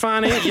 Fanny,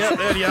 yeah,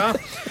 there you are.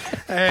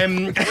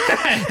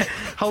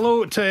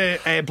 Hello to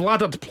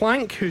Bladdered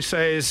Plank, who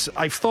says,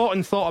 I've thought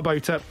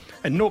about it,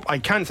 and nope, I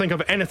can't think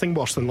of anything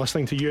worse than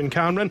listening to you and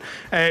Cameron.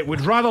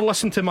 Would rather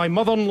listen to my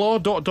mother-in-law, ...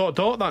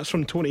 That's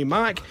from Tony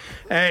Mack.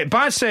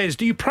 Baz says,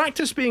 do you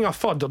practice being a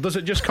fud, or does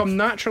it just come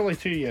naturally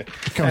to you?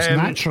 It comes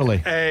naturally.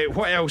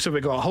 What else have we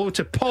got? Hello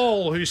to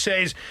Paul, who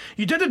says,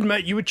 you did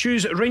admit you would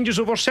choose Rangers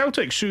over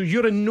Celtic, so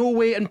you're in no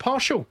way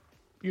impartial.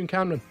 You and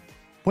Cameron.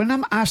 When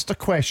I'm asked a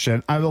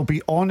question, I will be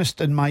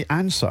honest in my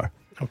answer.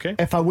 Okay.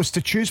 If I was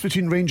to choose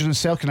between Rangers and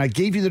Celtic, and I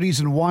gave you the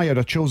reason why I'd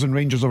have chosen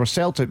Rangers over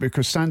Celtic,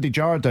 because Sandy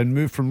Jardine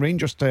moved from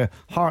Rangers to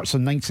Hearts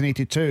in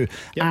 1982,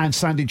 and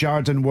Sandy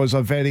Jardine was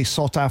a very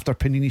sought after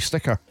Panini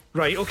sticker.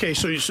 Right, okay,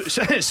 so you've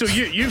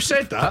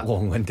said that.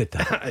 Long-winded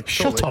that.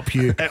 Shut up,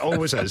 you. It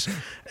always is.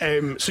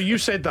 So you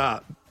said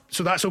that,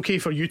 so that's okay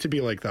for you to be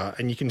like that,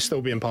 and you can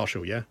still be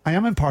impartial, yeah? I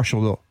am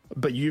impartial though.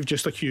 But you've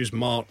just accused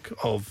Mark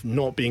of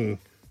not being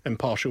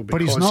impartial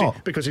because, but he's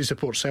not. because he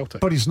supports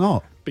Celtic. But he's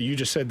not. But you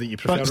just said that you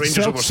prefer Rangers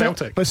over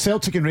Celtic. But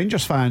Celtic and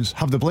Rangers fans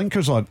have the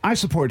blinkers on. I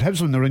support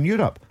Hibs when they're in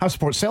Europe. I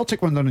support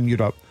Celtic when they're in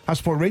Europe. I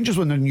support Rangers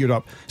when they're in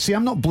Europe. See,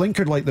 I'm not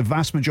blinkered like the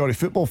vast majority of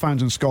football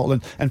fans in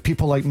Scotland and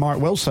people like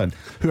Mark Wilson,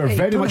 who are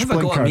very much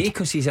blinkered. Got me blinkered.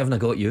 because he's haven't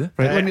got you.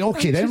 Right, let me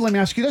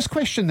ask you this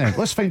question then.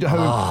 Let's find out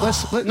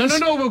how.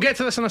 No, we'll get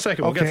to this in a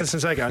second. We'll get to this in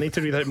a second. I need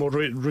to read out more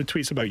rude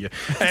tweets about you.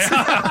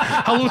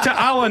 Hello to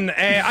Alan.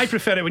 I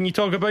prefer it when you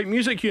talk about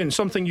music, Ewan,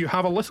 something you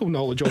have a little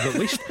knowledge of at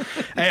least.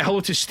 Hello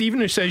to Stephen,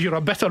 who says you're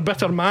a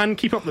bitter man.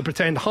 Keep up the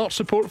pretend heart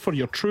support for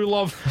your true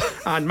love.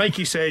 And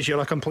Mikey says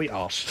you're a complete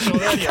arse. So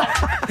there you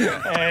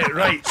are.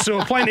 Right, so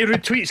plenty of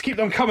rude tweets. Keep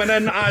them coming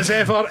in as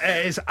ever.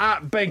 It is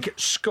at Big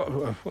Scott.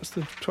 What's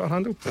the Twitter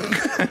handle?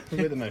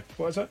 Wait a minute.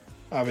 What is it?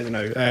 Wait a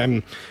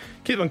minute.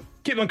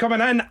 Keep them coming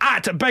in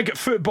at Big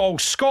Football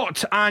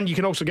Scott, and you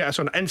can also get us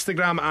on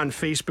Instagram and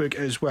Facebook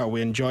as well.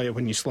 We enjoy it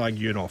when you slag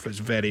Ewan off. It's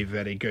very,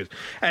 very good.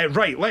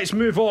 Right, let's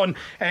move on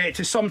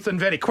to something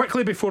very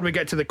quickly before we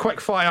get to the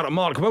quickfire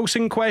Mark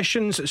Wilson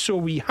questions. So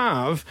we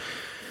have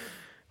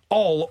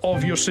all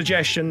of your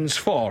suggestions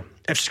for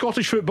if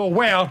Scottish football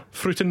were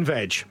fruit and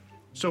veg.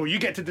 So you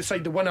get to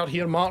decide the winner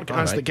here, Mark,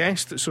 as the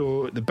guest.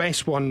 So the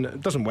best one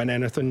doesn't win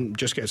anything,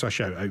 just gets a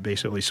shout out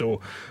basically.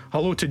 So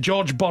hello to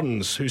George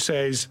Burns, who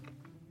says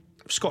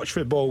if Scottish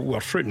football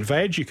were fruit and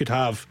veg, you could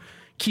have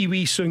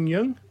kiwi sung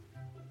young.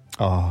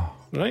 Oh,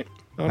 right.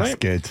 All that's right.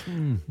 good.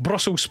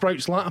 Brussels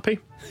sprouts latapy.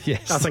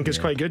 Yes, I think it's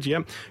quite good.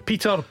 Yeah.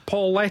 Peter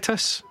Paul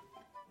lettuce.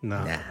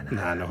 Nah,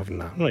 not having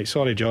that. Right,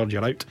 sorry, George,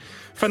 you're out.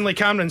 Finlay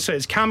Cameron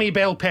says Cammy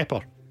bell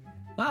pepper.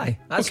 Aye,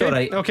 that's okay, all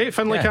right. Okay,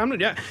 Finlay Cameron,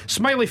 yeah.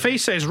 Smiley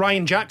Face says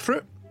Ryan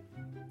jackfruit.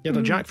 You had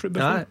a jackfruit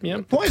before? Yeah.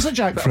 What is a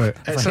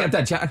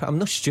jackfruit? I'm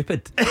not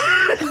stupid.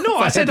 No,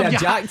 I said a have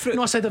jackfruit.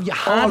 No, I said have you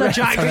had a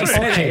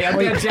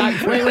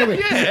jackfruit?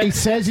 Wait. He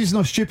says he's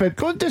not stupid.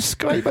 Go and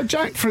describe a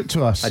jackfruit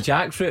to us. A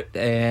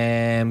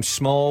jackfruit,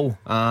 small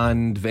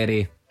and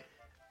very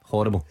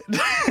horrible.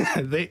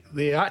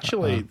 they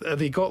actually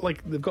they've got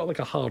like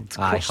a hard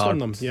crust on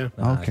them. Yeah.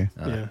 Okay.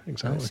 Yeah,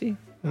 exactly. See,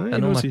 I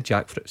know my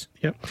jackfruits.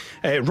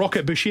 Yep.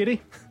 Rocket Bushiri.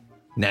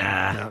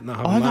 Nah.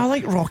 I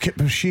like Rocket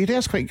Bushiri.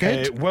 That's quite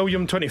good.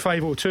 William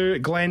 2502.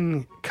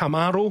 Glenn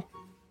Camaro.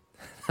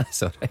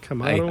 Sorry,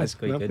 Camaro. That's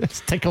quite good.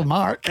 It's Tickle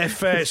Mark. If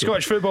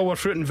Scottish football were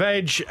fruit and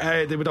veg,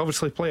 they would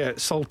obviously play at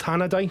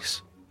Sultana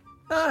Dice.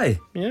 Aye.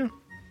 Yeah.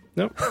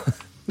 Nope.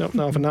 Nope,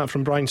 not having that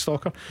from Brian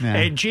Stalker.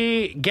 Yeah.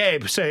 Jay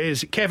Gebb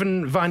says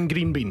Kevin Van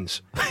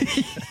Greenbeans.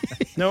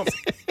 Nope.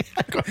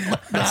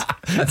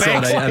 That's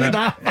all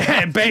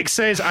right. Beck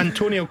says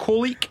Antonio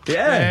Colic.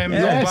 Yeah,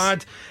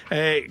 not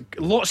bad.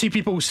 Lots of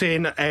people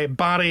saying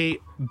Barry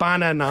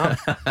Banana.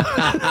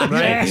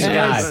 Right.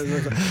 Yes.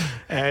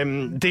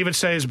 David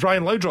says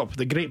Brian Laudrup,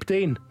 the Grape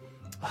Dane.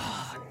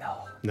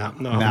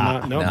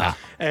 No.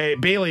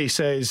 Bailey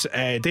says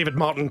David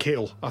Martin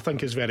Kale. I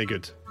think is very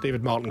good.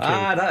 David Martin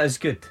Kale. That is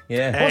good.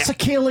 Yeah. What's a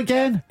kale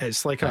again?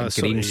 It's like a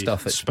green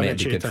stuff. It's meant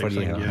to be good for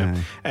you.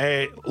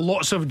 Yeah.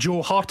 Lots of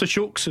Joe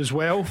Artichokes as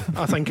well.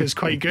 I think is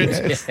quite good,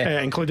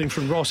 including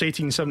from Ross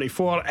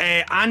 1874.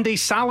 Andy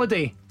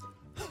Saladay.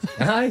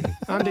 Aye.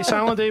 Andy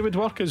Saladay would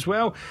work as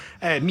well.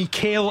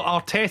 Mikel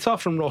Arteta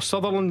from Ross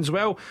Sutherland as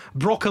well.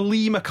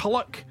 Broccoli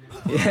McCulloch.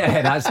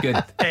 Yeah, that's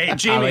good.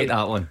 Jamie, I like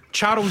that one.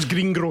 Charles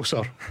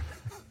Greengrocer.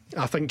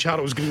 I think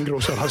Charles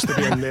Greengrocer has to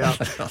be in there.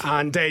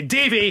 And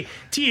Davey,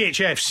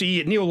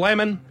 THFC, Neil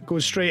Lemon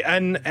goes straight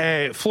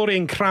in.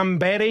 Florian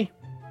Cranberry.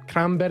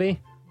 Cranberry.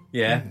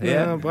 Yeah,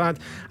 Bad.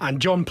 And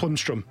John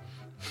Plumstrom.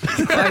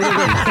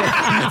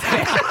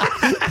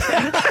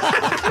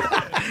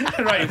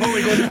 Right, what are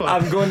we going for?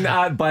 I'm going.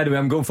 By the way,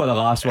 I'm going for the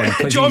last one.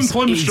 'cause John he's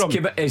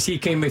Plumstrom. Is he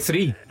came with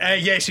 3?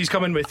 Yes, he's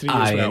coming with 3 as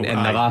Aye, well.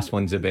 and the last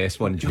one's the best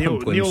one. John Neil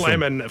Plumstrom.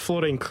 Lemon,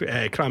 Florian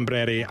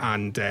Cranberry,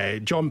 and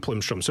John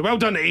Plumstrom. So well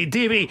done to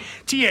Davey.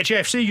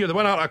 THFC, you're the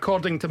winner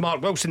according to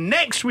Mark Wilson.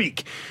 Next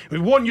week, we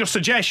want your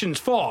suggestions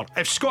for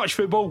if Scottish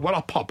football were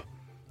a pub.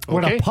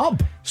 We're a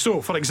pub.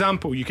 So, for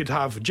example, you could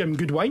have Jim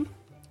Goodwine,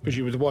 because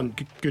you would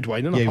want good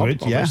wine in a Yeah, you pub,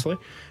 would, yeah. obviously.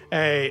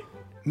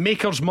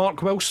 Makers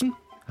Mark Wilson.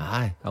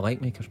 Aye, I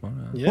like Makers Mark.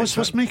 Yeah,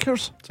 What's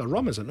Makers? It's a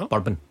rum, is it not?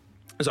 Bourbon.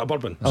 Is it a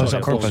bourbon? Oh, is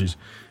Sorry, it bourbon?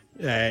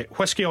 apologies.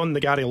 Whiskey on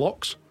the Gary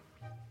Locks.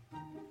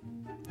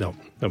 No,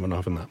 we're not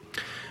having that.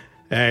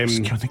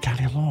 Whiskey on the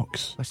Gary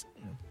Locks.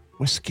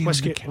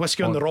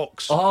 Whiskey on the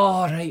Rocks.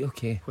 Oh, right,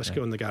 okay. Whiskey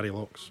on the Gary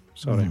Locks.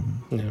 Sorry.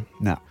 Yeah.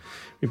 No.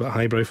 We've got a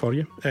highbrow for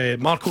you.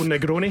 Marco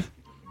Negroni.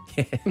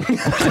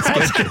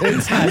 That's good.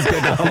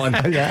 That one.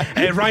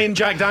 Ryan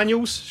Jack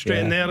Daniels,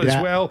 straight in there as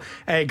Yeah. well.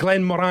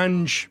 Glenn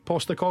Morange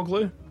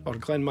Postacoglu. Or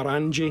Glenn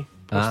Morangi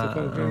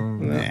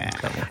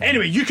Postacoglu.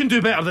 Anyway, you can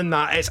do better than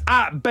that. It's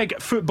at Big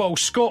Football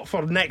Scott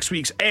for next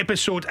week's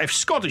episode if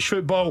Scottish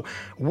football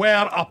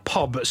were a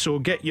pub. So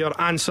get your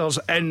answers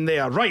in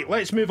there. Right,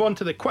 let's move on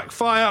to the quick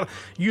fire.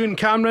 Ewan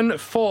Cameron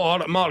for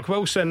Mark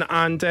Wilson,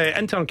 and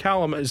intern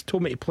Callum has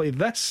told me to play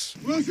this.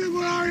 Wilson,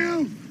 where are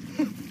you?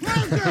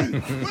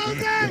 Wilson!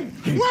 Wilson!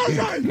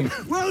 Wilson!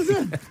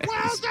 Wilson!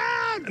 Wilson!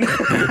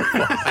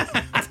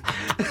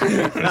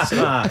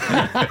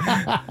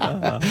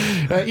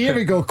 Here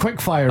we go, quick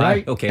fire,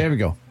 right? Okay. Here we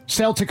go.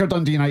 Celtic or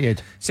Dundee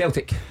United?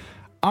 Celtic.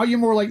 Are you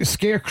more like the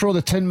Scarecrow,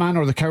 the Tin Man,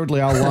 or the Cowardly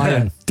Owl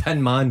Lion?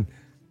 Tin Man.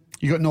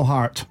 You got no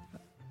heart.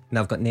 And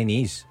I've got no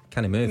knees.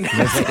 Can't move. Move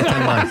like the Tin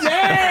Man.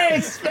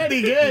 Yes,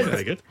 very good.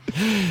 Very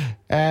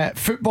good.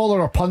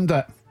 Footballer or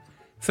pundit?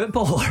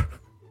 Footballer.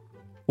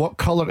 What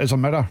colour is a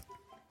mirror?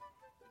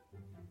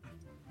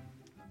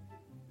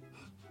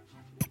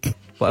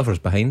 Whatever's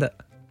behind it.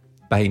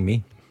 Behind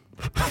me.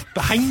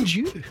 Behind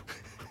you?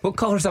 What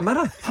colour's a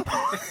mirror?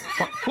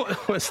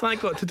 What's that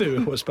got to do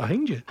with what's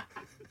behind you?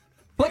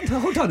 What?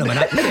 Hold on a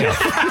minute.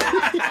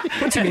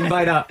 What do you mean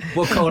by that?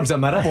 What colour's a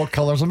mirror? What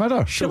colour's a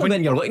mirror? Surely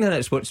when you're looking at it,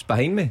 it's what's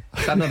behind me.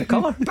 Is that not the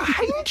colour?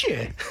 Behind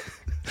you?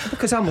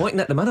 Because I'm looking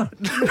at the mirror.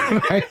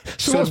 Right.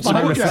 So what's it's a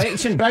behind you?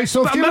 reflection. Right,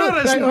 so if But a you're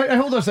mirror isn't- right,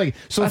 hold on a second.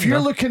 So if I you're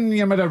know. looking in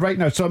your mirror right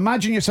now, so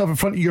imagine yourself in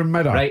front of your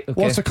mirror. Right, okay.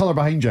 What's the colour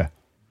behind you?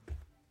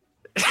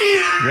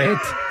 Red.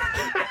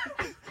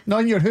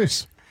 Not in your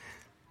house.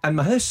 In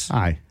my house.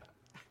 Aye.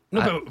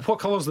 No, but what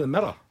colour's the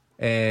mirror?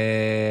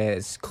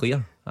 It's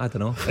clear. I don't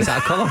know. Is that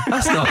a colour?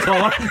 That's not a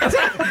colour.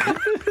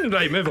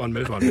 Right, move on.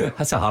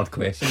 That's a hard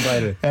question, by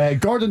the way.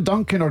 Gordon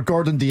Duncan or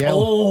Gordon DL?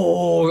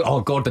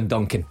 Oh, Gordon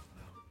Duncan.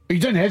 You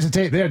didn't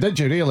hesitate there, did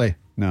you, really?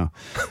 No.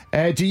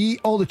 Do you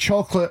eat all the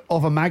chocolate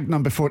of a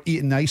Magnum before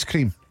eating the ice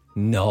cream?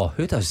 No,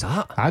 who does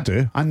that? I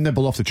do. I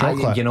nibble off the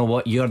chocolate. You know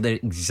what? You're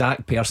the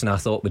exact person I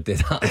thought would do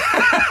that.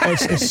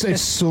 It's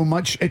so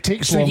much. It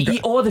takes So long. you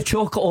eat all the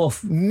chocolate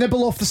off.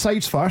 Nibble off the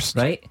sides first,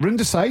 Right. Round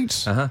the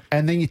sides,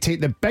 and then you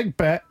take the big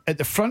bit at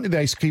the front of the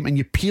ice cream and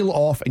you peel it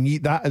off and you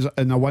eat that as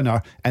in a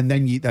winner, and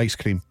then you eat the ice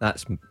cream.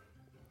 That's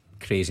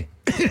crazy.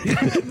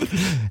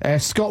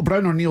 Scott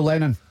Brown or Neil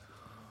Lennon?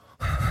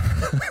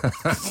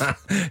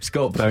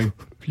 Scott Brown.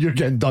 You're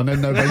getting done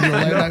in now by Neil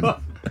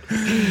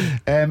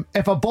Lennon.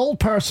 If a bald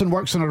person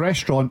works in a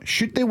restaurant,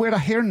 should they wear a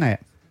hairnet?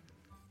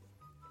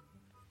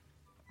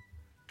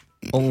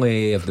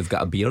 Only if they've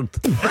got a beard.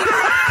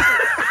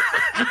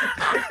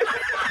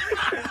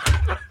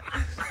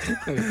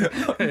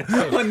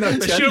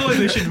 Surely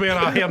they should wear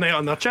a hairnet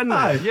on their chin.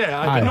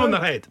 Yeah, but not on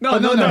their head.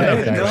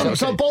 No.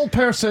 So a bald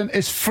person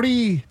is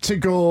free to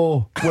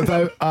go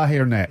without a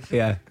hairnet.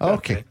 Yeah.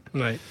 Okay.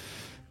 Right.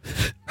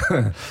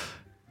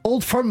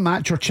 Old Firm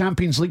match or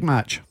Champions League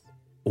match?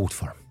 Old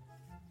Firm.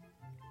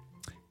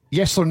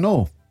 Yes or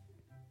no?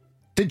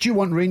 Did you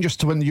want Rangers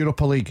to win the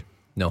Europa League?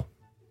 No.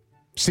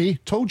 See,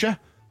 told you.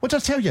 What did I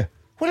tell you?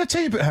 What did I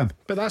tell you about him?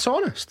 But that's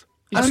honest.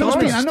 I know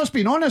it's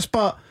being honest,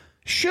 but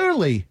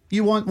surely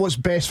you want what's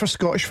best for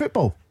Scottish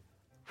football.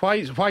 Why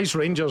is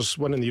Rangers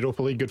winning the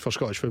Europa League good for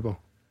Scottish football?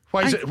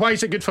 Why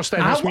is it good for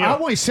Stennis I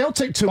want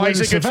Celtic to Why win is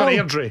in it good for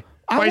Seville. Airdrie?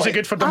 Why is it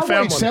good for I Dunfermline?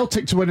 wanted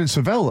Celtic to win in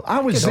Seville. I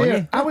was Good on there.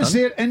 you. I was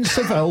there in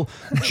Seville,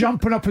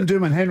 jumping up and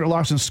down when Henrik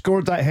Larsson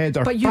scored that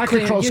header. But you back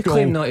claim, across you goal.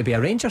 claim not to be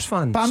a Rangers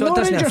fan. But I'm so not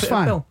it a doesn't Rangers fit fan.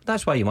 the bill.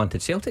 That's why you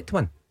wanted Celtic to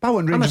win. I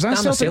want Rangers and I'm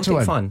a Celtic Celtic to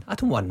win. fan. I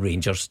don't want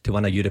Rangers to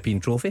win a European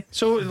trophy.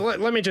 So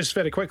let me just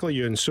very quickly,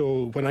 Ewan.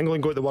 So when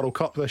England go to the World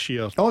Cup this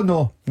year, Oh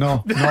no.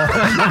 right?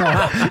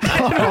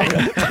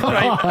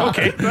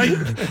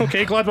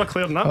 Okay. Glad we're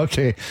clearing that.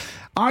 Okay.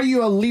 Are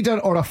you a leader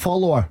or a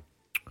follower?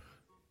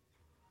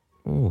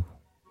 Oh.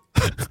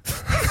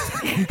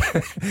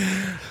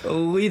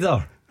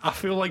 Leader. I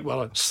feel like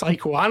we're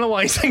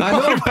psychoanalyzing. I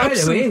know, Mark by the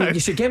Wilson way, now. you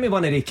should get me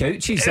one of the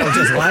couches. I'll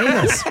just lie in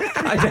this.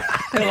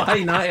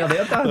 Line that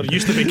there, Dan. There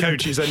used to be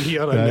couches in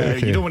here, and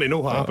Okay. you don't want to know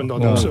what happened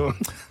on them. So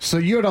So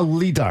you're a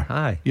leader.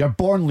 Aye. You're a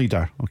born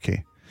leader.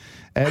 Okay.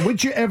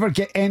 Would you ever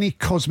get any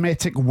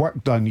cosmetic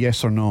work done?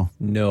 Yes or no?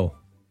 No.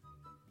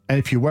 And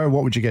if you were,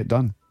 what would you get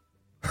done?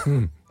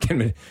 Can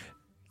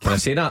I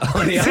say that?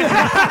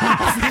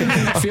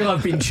 I feel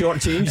I've been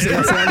shortchanged in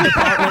a certain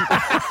department.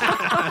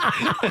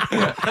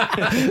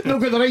 No,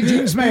 got the right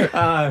jeans, mate.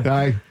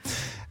 Aye.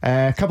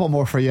 A couple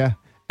more for you.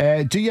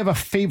 Do you have a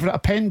favourite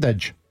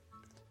appendage?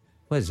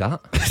 What is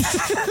that?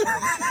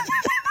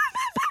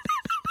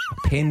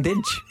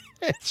 Appendage?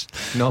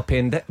 No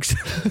appendix.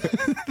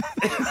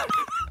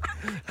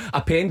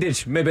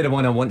 Appendage, maybe the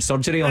one I want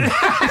surgery on.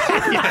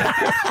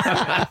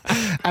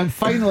 And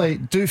finally,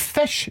 do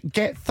fish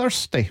get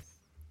thirsty?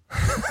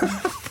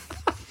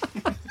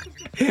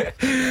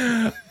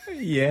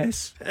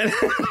 Yes.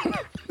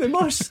 They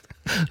must.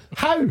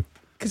 How?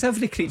 Because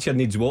every creature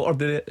needs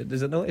water,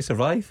 does it not, to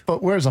survive?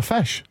 But where's a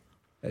fish?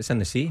 It's in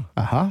the sea.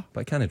 Uh-huh. But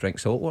I can't drink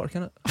salt water,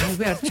 can it? Oh,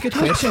 weird. It's a good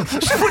question.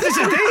 what does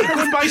it do?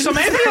 Go and buy some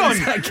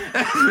Evian.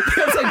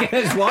 Feels like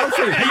it's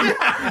water.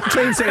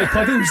 Trying to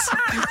puddles.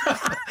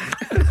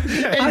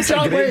 That's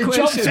a great Jumps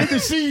question. in the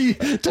sea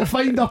to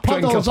find a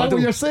puddle. Drink a Is that what puddle.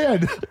 you're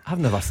saying? I've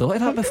never thought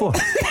of that before.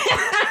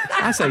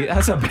 That's a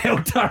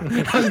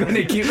belter. I'm going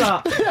to keep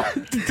that.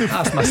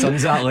 Ask my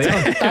sons that later.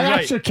 I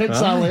ask your kids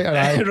that later.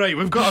 Aye. Right,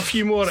 we've got a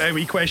few more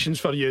wee questions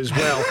for you as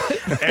well.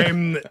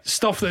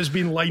 Stuff that's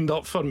been lined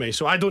up for me.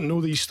 So I don't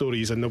know these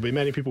stories, and there'll be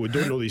many people who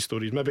don't know these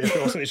stories. Maybe if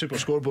they listen to Super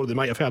Scoreboard, they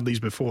might have heard these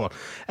before.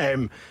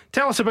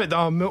 Tell us about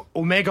the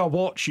Omega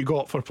watch you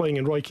got for playing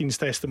in Roy Keane's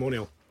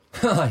testimonial.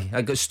 Aye,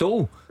 I got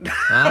stole.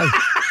 Aye.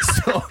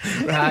 So,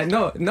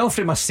 no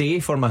from my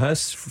safe or my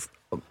house,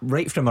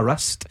 right from my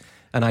wrist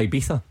in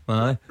Ibiza.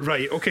 Aye.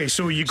 Right, okay,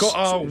 so you got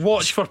a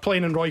watch for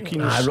playing in Roy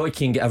Keane's. Roy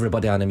Keane get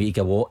everybody an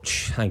Amiga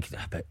watch. I think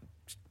about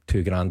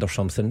 $2,000 or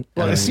something.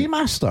 What, a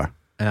Seamaster?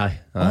 Aye.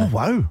 Oh,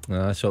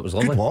 wow. So it was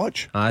lovely. Good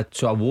watch.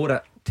 So I wore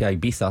it to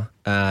Ibiza,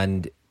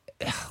 and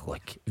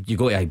like you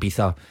go to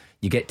Ibiza,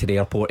 you get to the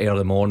airport early in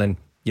the morning.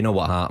 You know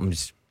what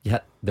happens? You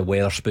hit the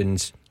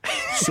Weatherspoons,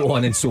 so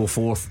on and so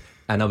forth.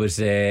 And I was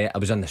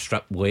on the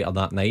strip later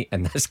that night,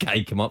 and this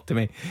guy came up to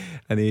me,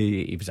 and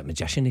he was a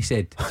magician. He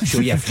said, "Show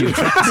you a few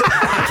tricks."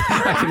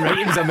 I can write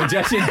him as a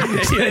magician.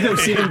 I've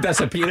seen him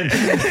disappearing.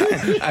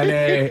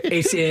 And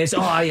he says,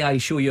 "Oh, I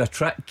show you a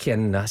trick."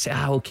 And I said,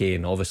 "Okay."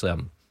 And obviously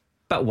I'm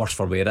a bit worse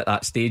for wear at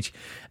that stage.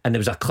 And there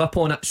was a clip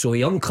on it, so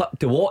he unclipped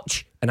the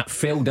watch, and it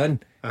fell down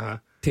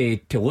to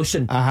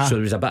loosen. So there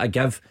was a bit of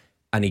give,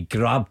 and he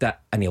grabbed it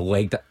and he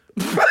legged it.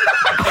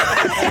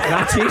 And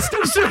I chased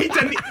him. So he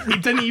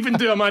didn't even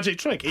do a magic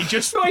trick. He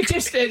just So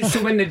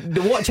when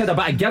the watch had a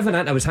bit of give in it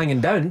and I was hanging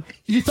down,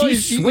 You thought he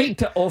you-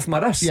 swiped it off my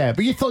wrist. Yeah,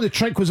 but you thought the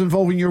trick was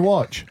involving your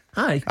watch.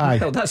 Aye. Aye.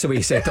 Well, that's the way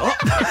he set it up.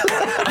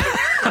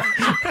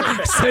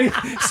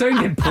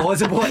 Sounded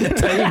plausible at the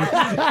time.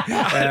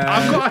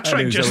 I've got a and it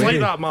trick was just away.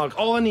 like that, Mark.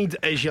 All I need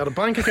is your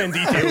bank account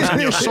details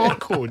and your sort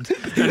code,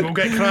 and we'll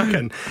get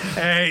cracking.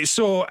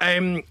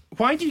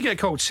 Why do you get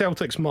called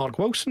Celtic's Mark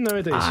Wilson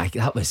nowadays? Aye,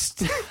 that was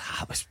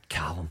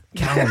Callum.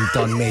 Callum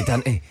done me,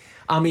 didn't he?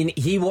 I mean,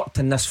 he worked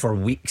in this for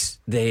weeks.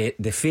 The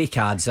fake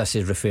ads this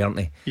is referring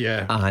to.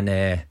 Yeah. And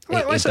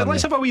Let's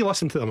have a wee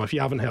listen to them if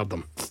you haven't heard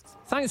them.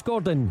 Thanks,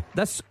 Gordon.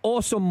 This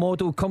awesome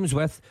model comes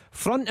with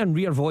front and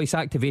rear voice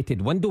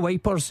activated window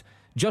wipers.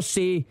 Just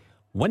say,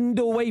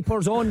 "Window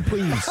wipers on,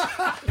 please."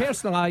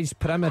 Personalised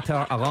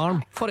perimeter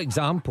alarm. For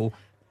example,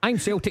 "I'm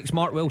Celtic's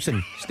Mark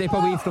Wilson. Step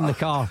away from the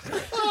car."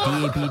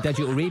 DAB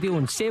digital radio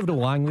in several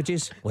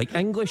languages like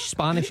English,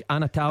 Spanish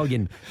and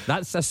Italian.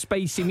 That's a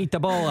spicy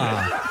meatball.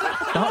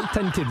 Dark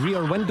tinted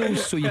rear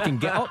windows so you can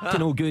get up to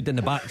no good in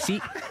the back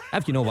seat,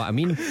 if you know what I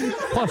mean.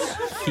 Plus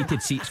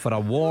heated seats for a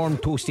warm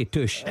toasty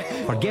tush.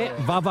 Forget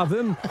Vava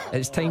Voom,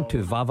 it's time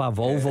to Vava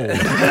Volvo.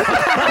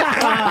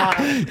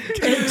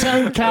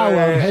 Town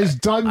Callum has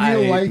done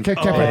you like a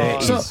kipper.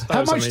 So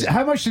that was amazing.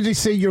 how much did he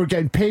say you were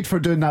getting paid for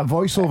doing that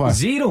voiceover?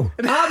 Zero.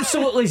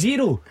 Absolutely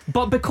zero.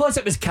 But because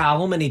it was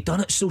Callum and he'd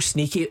done it so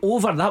sneaky,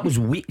 that was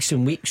weeks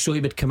and weeks. So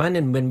he would come in,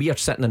 and when we were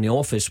sitting in the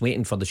office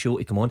waiting for the show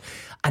to come on,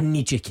 "I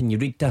need you, can you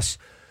read this?"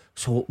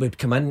 So we'd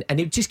come in and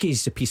he'd just give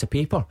us a piece of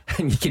paper,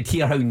 and you could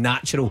hear how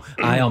natural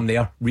I am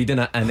there reading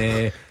it. And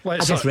I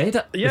just read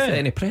it without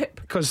any prep.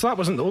 Because that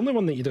wasn't the only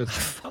one that you did.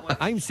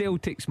 I'm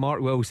Celtic's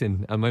Mark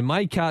Wilson, and when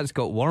my cat's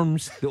got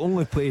worms, the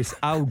only place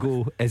I'll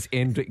go is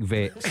Endrick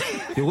Vets.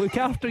 They look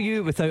after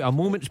you without a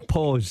moment's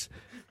pause,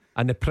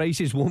 and the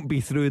prices won't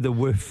be through the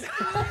roof.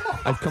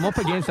 I've come up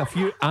against a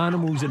few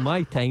animals in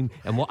my time,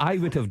 and what I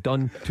would have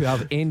done to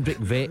have Endrick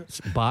Vets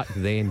back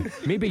then.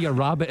 Maybe your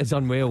rabbit is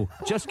unwell.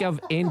 Just give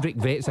Endrick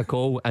Vets a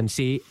call and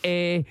say,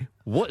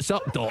 "What's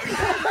up, doc?"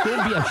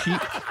 Don't be a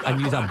sheep and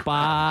use a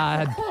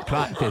bad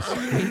practice.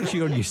 Make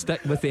sure you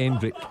stick with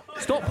Endrick.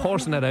 Stop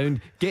horsing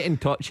around. Get in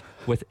touch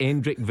with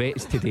Hendrik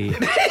Vets today.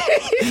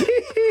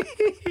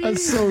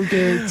 That's so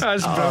good.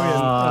 That's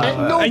brilliant.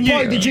 At no And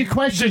point did you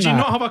question Did you that?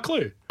 not have a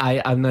clue?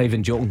 I'm not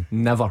even joking.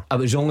 Never. It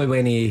was only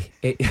when you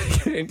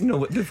know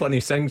what the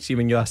funny thing, see,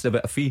 when you asked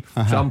about a fee.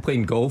 So I'm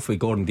playing golf with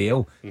Gordon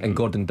Dale and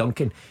Gordon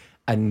Duncan,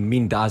 and me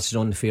and Daz is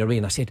on the fairway,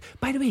 and I said,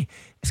 by the way,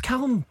 has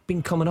Callum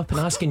been coming up and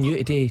asking you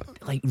to do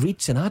like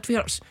reads and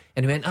adverts?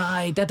 And he went,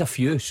 I did a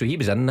few. So he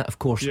was in it, of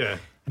course. Yeah.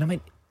 And I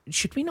went,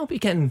 should we not be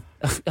getting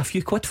a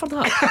few quid for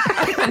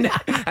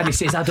that? and he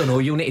says, I don't know,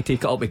 you'll need to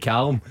take it up with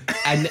Callum.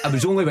 And it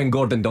was only when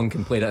Gordon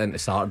Duncan played it into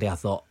Saturday I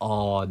thought,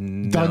 oh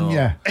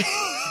no,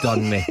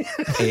 done me.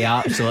 He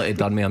absolutely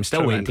done me. I'm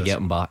still waiting to get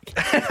him back.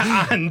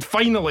 And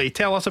finally,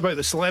 tell us about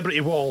the celebrity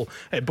wall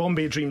at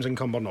Bombay Dreams in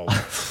Cumbernauld.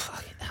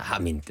 I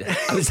mean,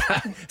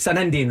 it's an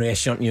Indian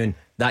restaurant, Ewan,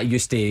 that I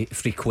used to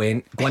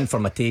frequent, going for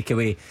my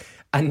takeaway.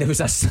 And there was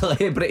a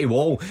celebrity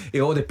wall.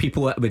 All the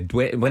people that would,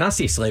 when I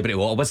say celebrity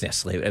wall, it wasn't a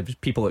celebrity, it was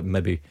people that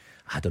maybe,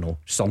 I don't know,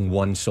 sung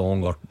one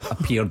song or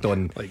appeared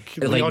on like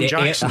Leon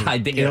Jackson.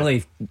 the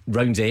early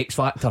rounds of X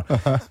Factor.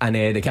 And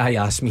the guy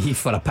asked me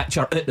for a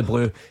picture out the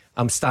blue.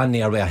 I'm standing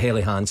there with a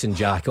Helly Hansen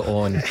jacket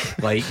on,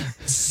 like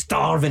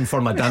starving for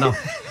my dinner.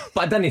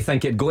 But I didn't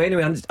think it'd go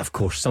anywhere. And of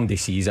course, somebody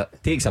sees it,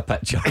 takes a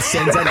picture,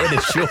 sends it to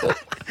the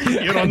show.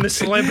 You're on the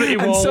celebrity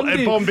And wall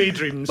somebody- at Bombay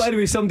Dreams. By the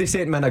way, somebody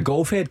sent me in a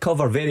golf head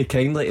cover very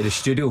kindly to the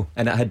studio,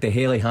 and it had the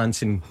Helly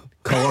Hansen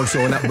colours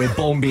on it with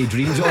Bombay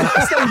Dreams on it.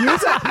 I still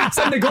use it. It's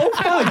in the golf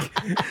bag.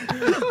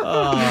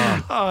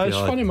 It's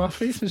God. funny, my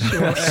face is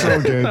so,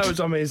 So good. That was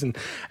amazing.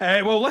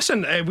 Well,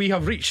 listen, we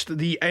have reached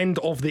the end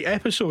of the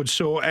episode.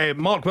 So,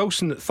 Mark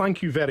Wilson,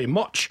 thank you very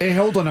much. Hey,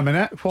 hold on a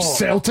minute. What?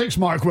 Celtics,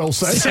 Mark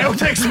Wilson.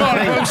 Celtics,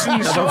 Mark Wilson.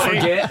 Never Sorry,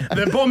 forget.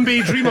 the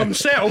Bombay Dream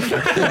himself.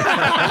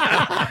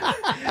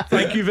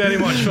 Thank you very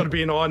much for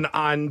being on.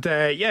 And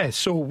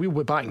so we'll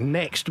be back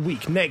next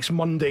week, next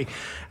Monday.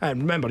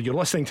 And remember, you're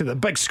listening to the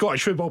Big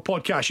Scottish Football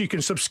Podcast. You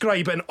can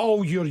subscribe in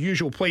all your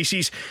usual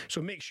places,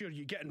 so make sure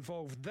you get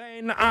involved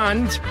then.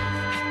 And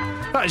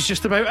that is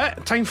just about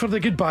it. Time for the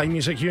goodbye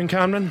music, Ewan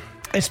Cameron.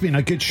 It's been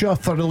a good show. I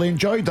thoroughly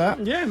enjoyed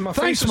that. Yeah, my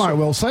Thanks, face is- Mark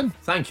Wilson.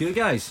 Thank you,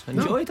 guys.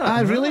 Enjoyed it.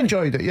 I really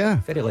enjoyed it, yeah.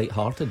 Very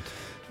light-hearted.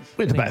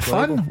 We had a bit of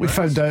fun. We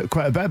found out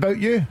quite a bit about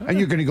you, and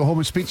you're going to go home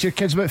and speak to your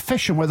kids about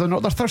fish and whether or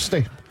not they're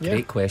thirsty. Yeah.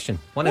 Great question.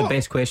 One of the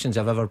best questions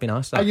I've ever been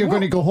asked. And you're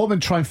going to go home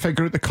and try and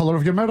figure out the colour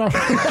of your mirror.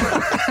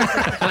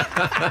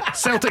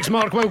 Celtics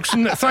Mark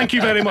Wilson, thank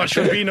you very much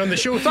for being on the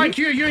show. Thank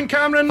you, Ewan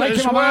Cameron, Thank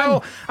as you, my well.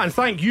 man. And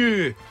thank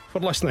you for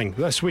listening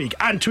this week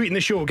and tweeting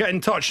the show. Get in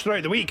touch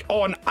throughout the week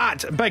on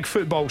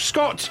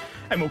 @BigFootballScot,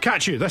 and we'll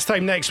catch you this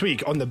time next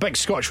week on the Big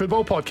Scottish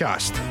Football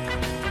Podcast.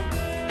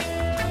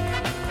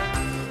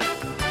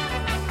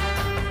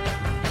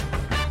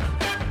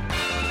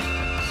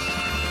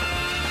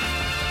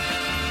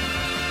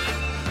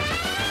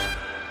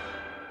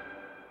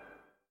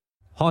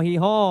 Ha hi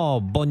ha,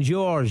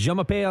 bonjour, je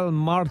m'appelle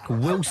Mark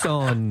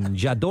Wilson.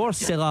 J'adore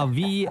c'est la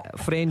vie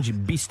French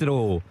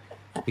bistro.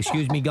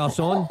 Excuse me,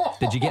 garçon,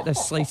 did you get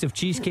this slice of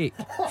cheesecake?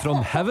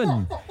 From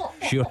heaven.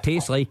 Sure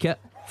tastes like it.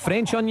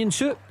 French onion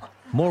soup?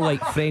 More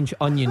like French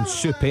onion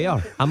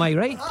souper. Am I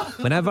right?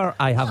 Whenever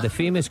I have the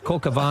famous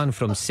coq au vin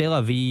from C'est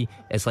la vie,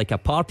 it's like a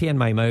party in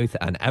my mouth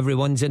and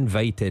everyone's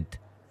invited.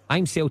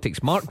 I'm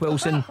Celtic's Mark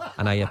Wilson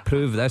and I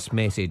approve this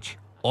message.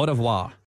 Au revoir.